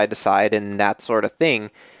athleticism and side to side and that sort of thing.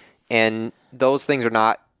 And those things are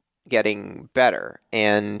not getting better.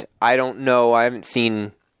 And I don't know, I haven't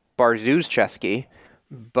seen Barszewski,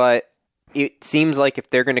 but it seems like if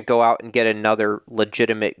they're going to go out and get another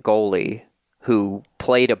legitimate goalie who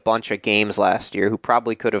played a bunch of games last year, who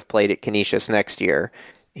probably could have played at Canisius next year,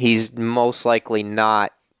 he's most likely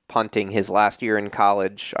not punting his last year in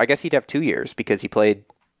college. I guess he'd have 2 years because he played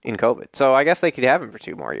in COVID. So I guess they could have him for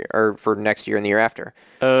 2 more years, or for next year and the year after.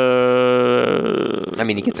 I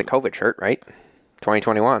mean, he gets a COVID shirt, right?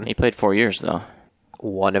 2021. He played 4 years, though.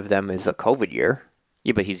 One of them is a COVID year.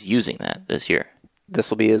 Yeah, but he's using that this year. This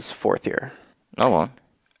will be his 4th year. Oh,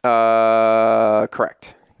 well.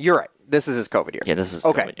 Correct. You're right. This is his COVID year. Yeah, this is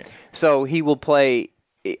okay. COVID year. So he will play.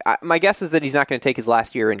 My guess is that he's not going to take his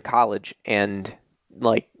last year in college and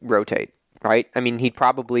rotate, right? I mean, he'd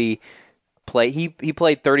probably play. He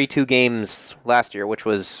played 32 games last year, which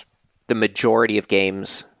was the majority of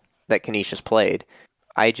games that Canisius played.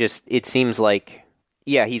 It seems like,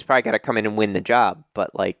 he's probably got to come in and win the job,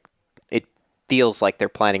 but it feels like they're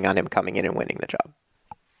planning on him coming in and winning the job.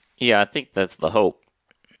 Yeah, I think that's the hope,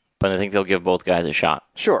 but I think they'll give both guys a shot.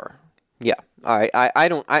 Sure. Yeah. I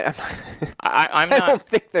don't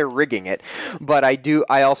think they're rigging it, but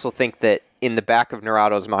I also think that in the back of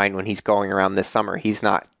Nerato's mind when he's going around this summer, he's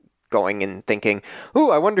not going and thinking,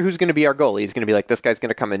 "Ooh, I wonder who's going to be our goalie." He's going to be like, "This guy's going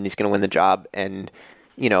to come in, he's going to win the job," and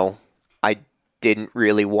I didn't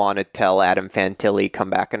really want to tell Adam Fantilli come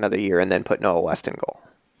back another year and then put Noah West in goal.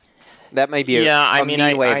 That may be a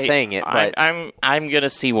mean way of saying it, but I'm going to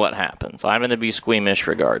see what happens. I'm going to be squeamish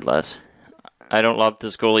regardless. I don't love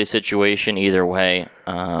this goalie situation either way.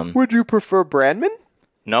 Would you prefer Brandman?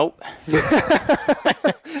 Nope.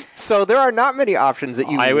 So there are not many options that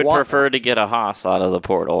you I would prefer to get a Haas out of the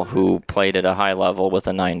portal who played at a high level with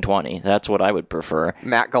a 920. That's what I would prefer.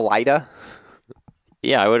 Matt Galita?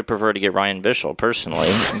 Yeah, I would prefer to get Ryan Bischel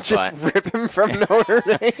personally. Just rip him from Notre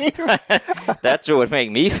Dame? That's what would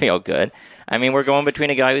make me feel good. I mean, we're going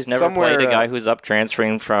between a guy who's never played, a guy who's up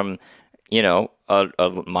transferring from,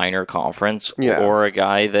 a minor conference, or a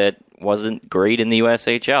guy that wasn't great in the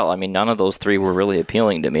USHL. I mean, none of those three were really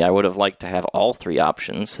appealing to me. I would have liked to have all three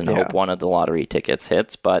options and hope one of the lottery tickets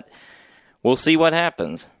hits, but we'll see what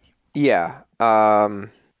happens. Yeah.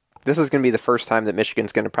 This is going to be the first time that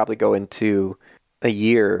Michigan's going to probably go into a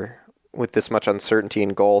year with this much uncertainty in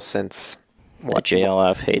goal since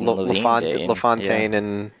JLF, Hayden Levine LaFontaine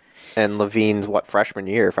and Levine's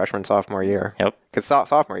freshman, sophomore year. Yep. Because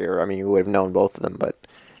sophomore year, I mean, you would have known both of them, but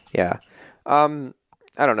yeah.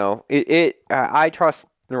 I don't know. I trust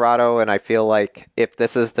Naurato, and I feel like if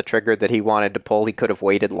this is the trigger that he wanted to pull, he could have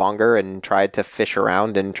waited longer and tried to fish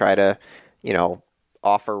around and try to,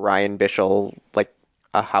 offer Ryan Bischel like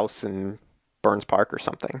a house in Burns Park or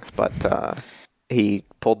something. But he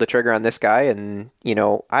pulled the trigger on this guy, and I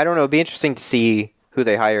don't know. It'd be interesting to see who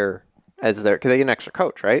they hire as because they get an extra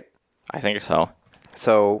coach, right? I think so.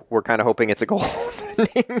 So we're kind of hoping it's a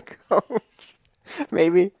goaltending coach,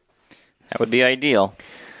 maybe. That would be ideal.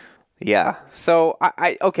 Yeah. So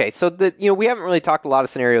okay. So we haven't really talked a lot of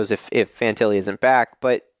scenarios if Fantilli isn't back,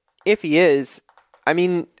 but if he is, I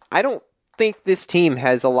mean, I don't think this team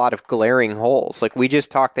has a lot of glaring holes. Like we just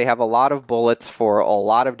talked, they have a lot of bullets for a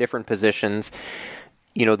lot of different positions.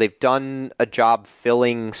 They've done a job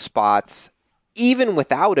filling spots. Even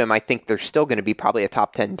without him, I think they're still going to be probably a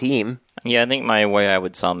top 10 team. Yeah, I think my way I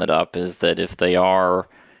would sum it up is that if they are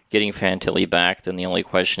getting Fantilli back, then the only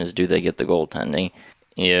question is, do they get the goaltending?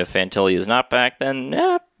 If Fantilli is not back,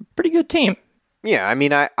 then pretty good team. Yeah, I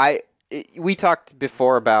mean, we talked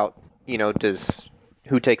before about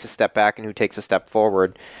who takes a step back and who takes a step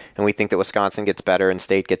forward, and we think that Wisconsin gets better and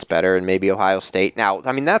State gets better and maybe Ohio State. Now,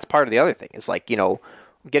 I mean, that's part of the other thing is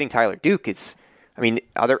getting Tyler Duke is. I mean,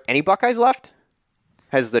 are there any Buckeyes left?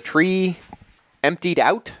 Has the tree emptied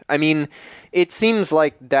out? I mean, it seems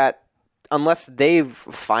like that. Unless they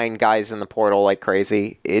find guys in the portal like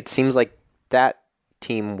crazy, it seems like that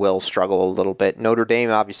team will struggle a little bit. Notre Dame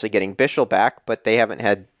obviously getting Bischel back, but they haven't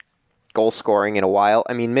had goal scoring in a while.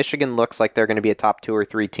 I mean, Michigan looks like they're going to be a top 2 or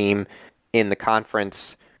 3 team in the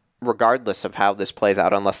conference, regardless of how this plays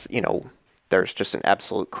out, unless, there's just an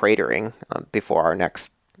absolute cratering before our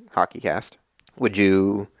next HockeyCast. Would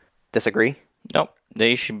you disagree? Nope.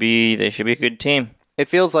 They should be a good team. It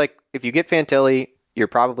feels like if you get Fantilli, you're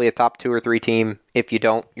probably a top 2 or 3 team. If you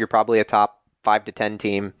don't, you're probably a top 5 to 10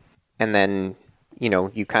 team. And then, you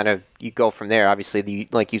go from there. Obviously,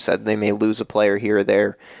 like you said, they may lose a player here or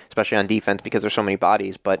there, especially on defense because there's so many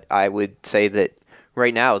bodies. But I would say that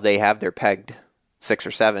right now they have their pegged 6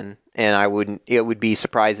 or 7, and it would be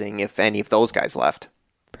surprising if any of those guys left.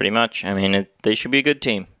 Pretty much. I mean, they should be a good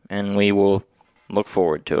team, and we will look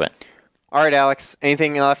forward to it. All right, Alex,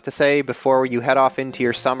 anything left to say before you head off into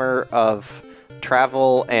your summer of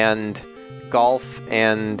travel and golf,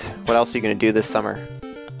 and what else are you going to do this summer?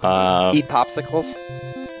 Eat popsicles?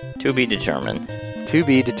 To be determined. To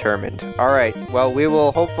be determined. All right. Well, we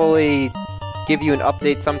will hopefully give you an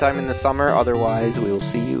update sometime in the summer. Otherwise, we will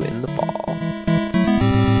see you in the fall.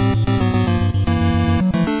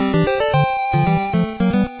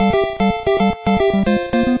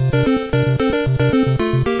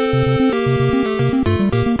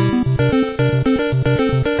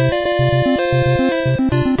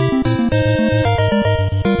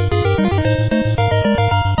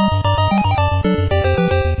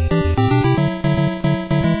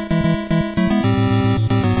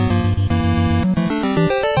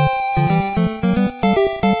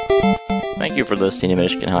 For listening to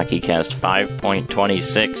Michigan HockeyCast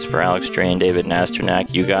 5.26 for Alex Dre and David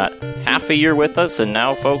Nasternak. You got half a year with us, and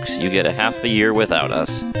now, folks, you get a half a year without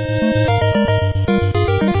us.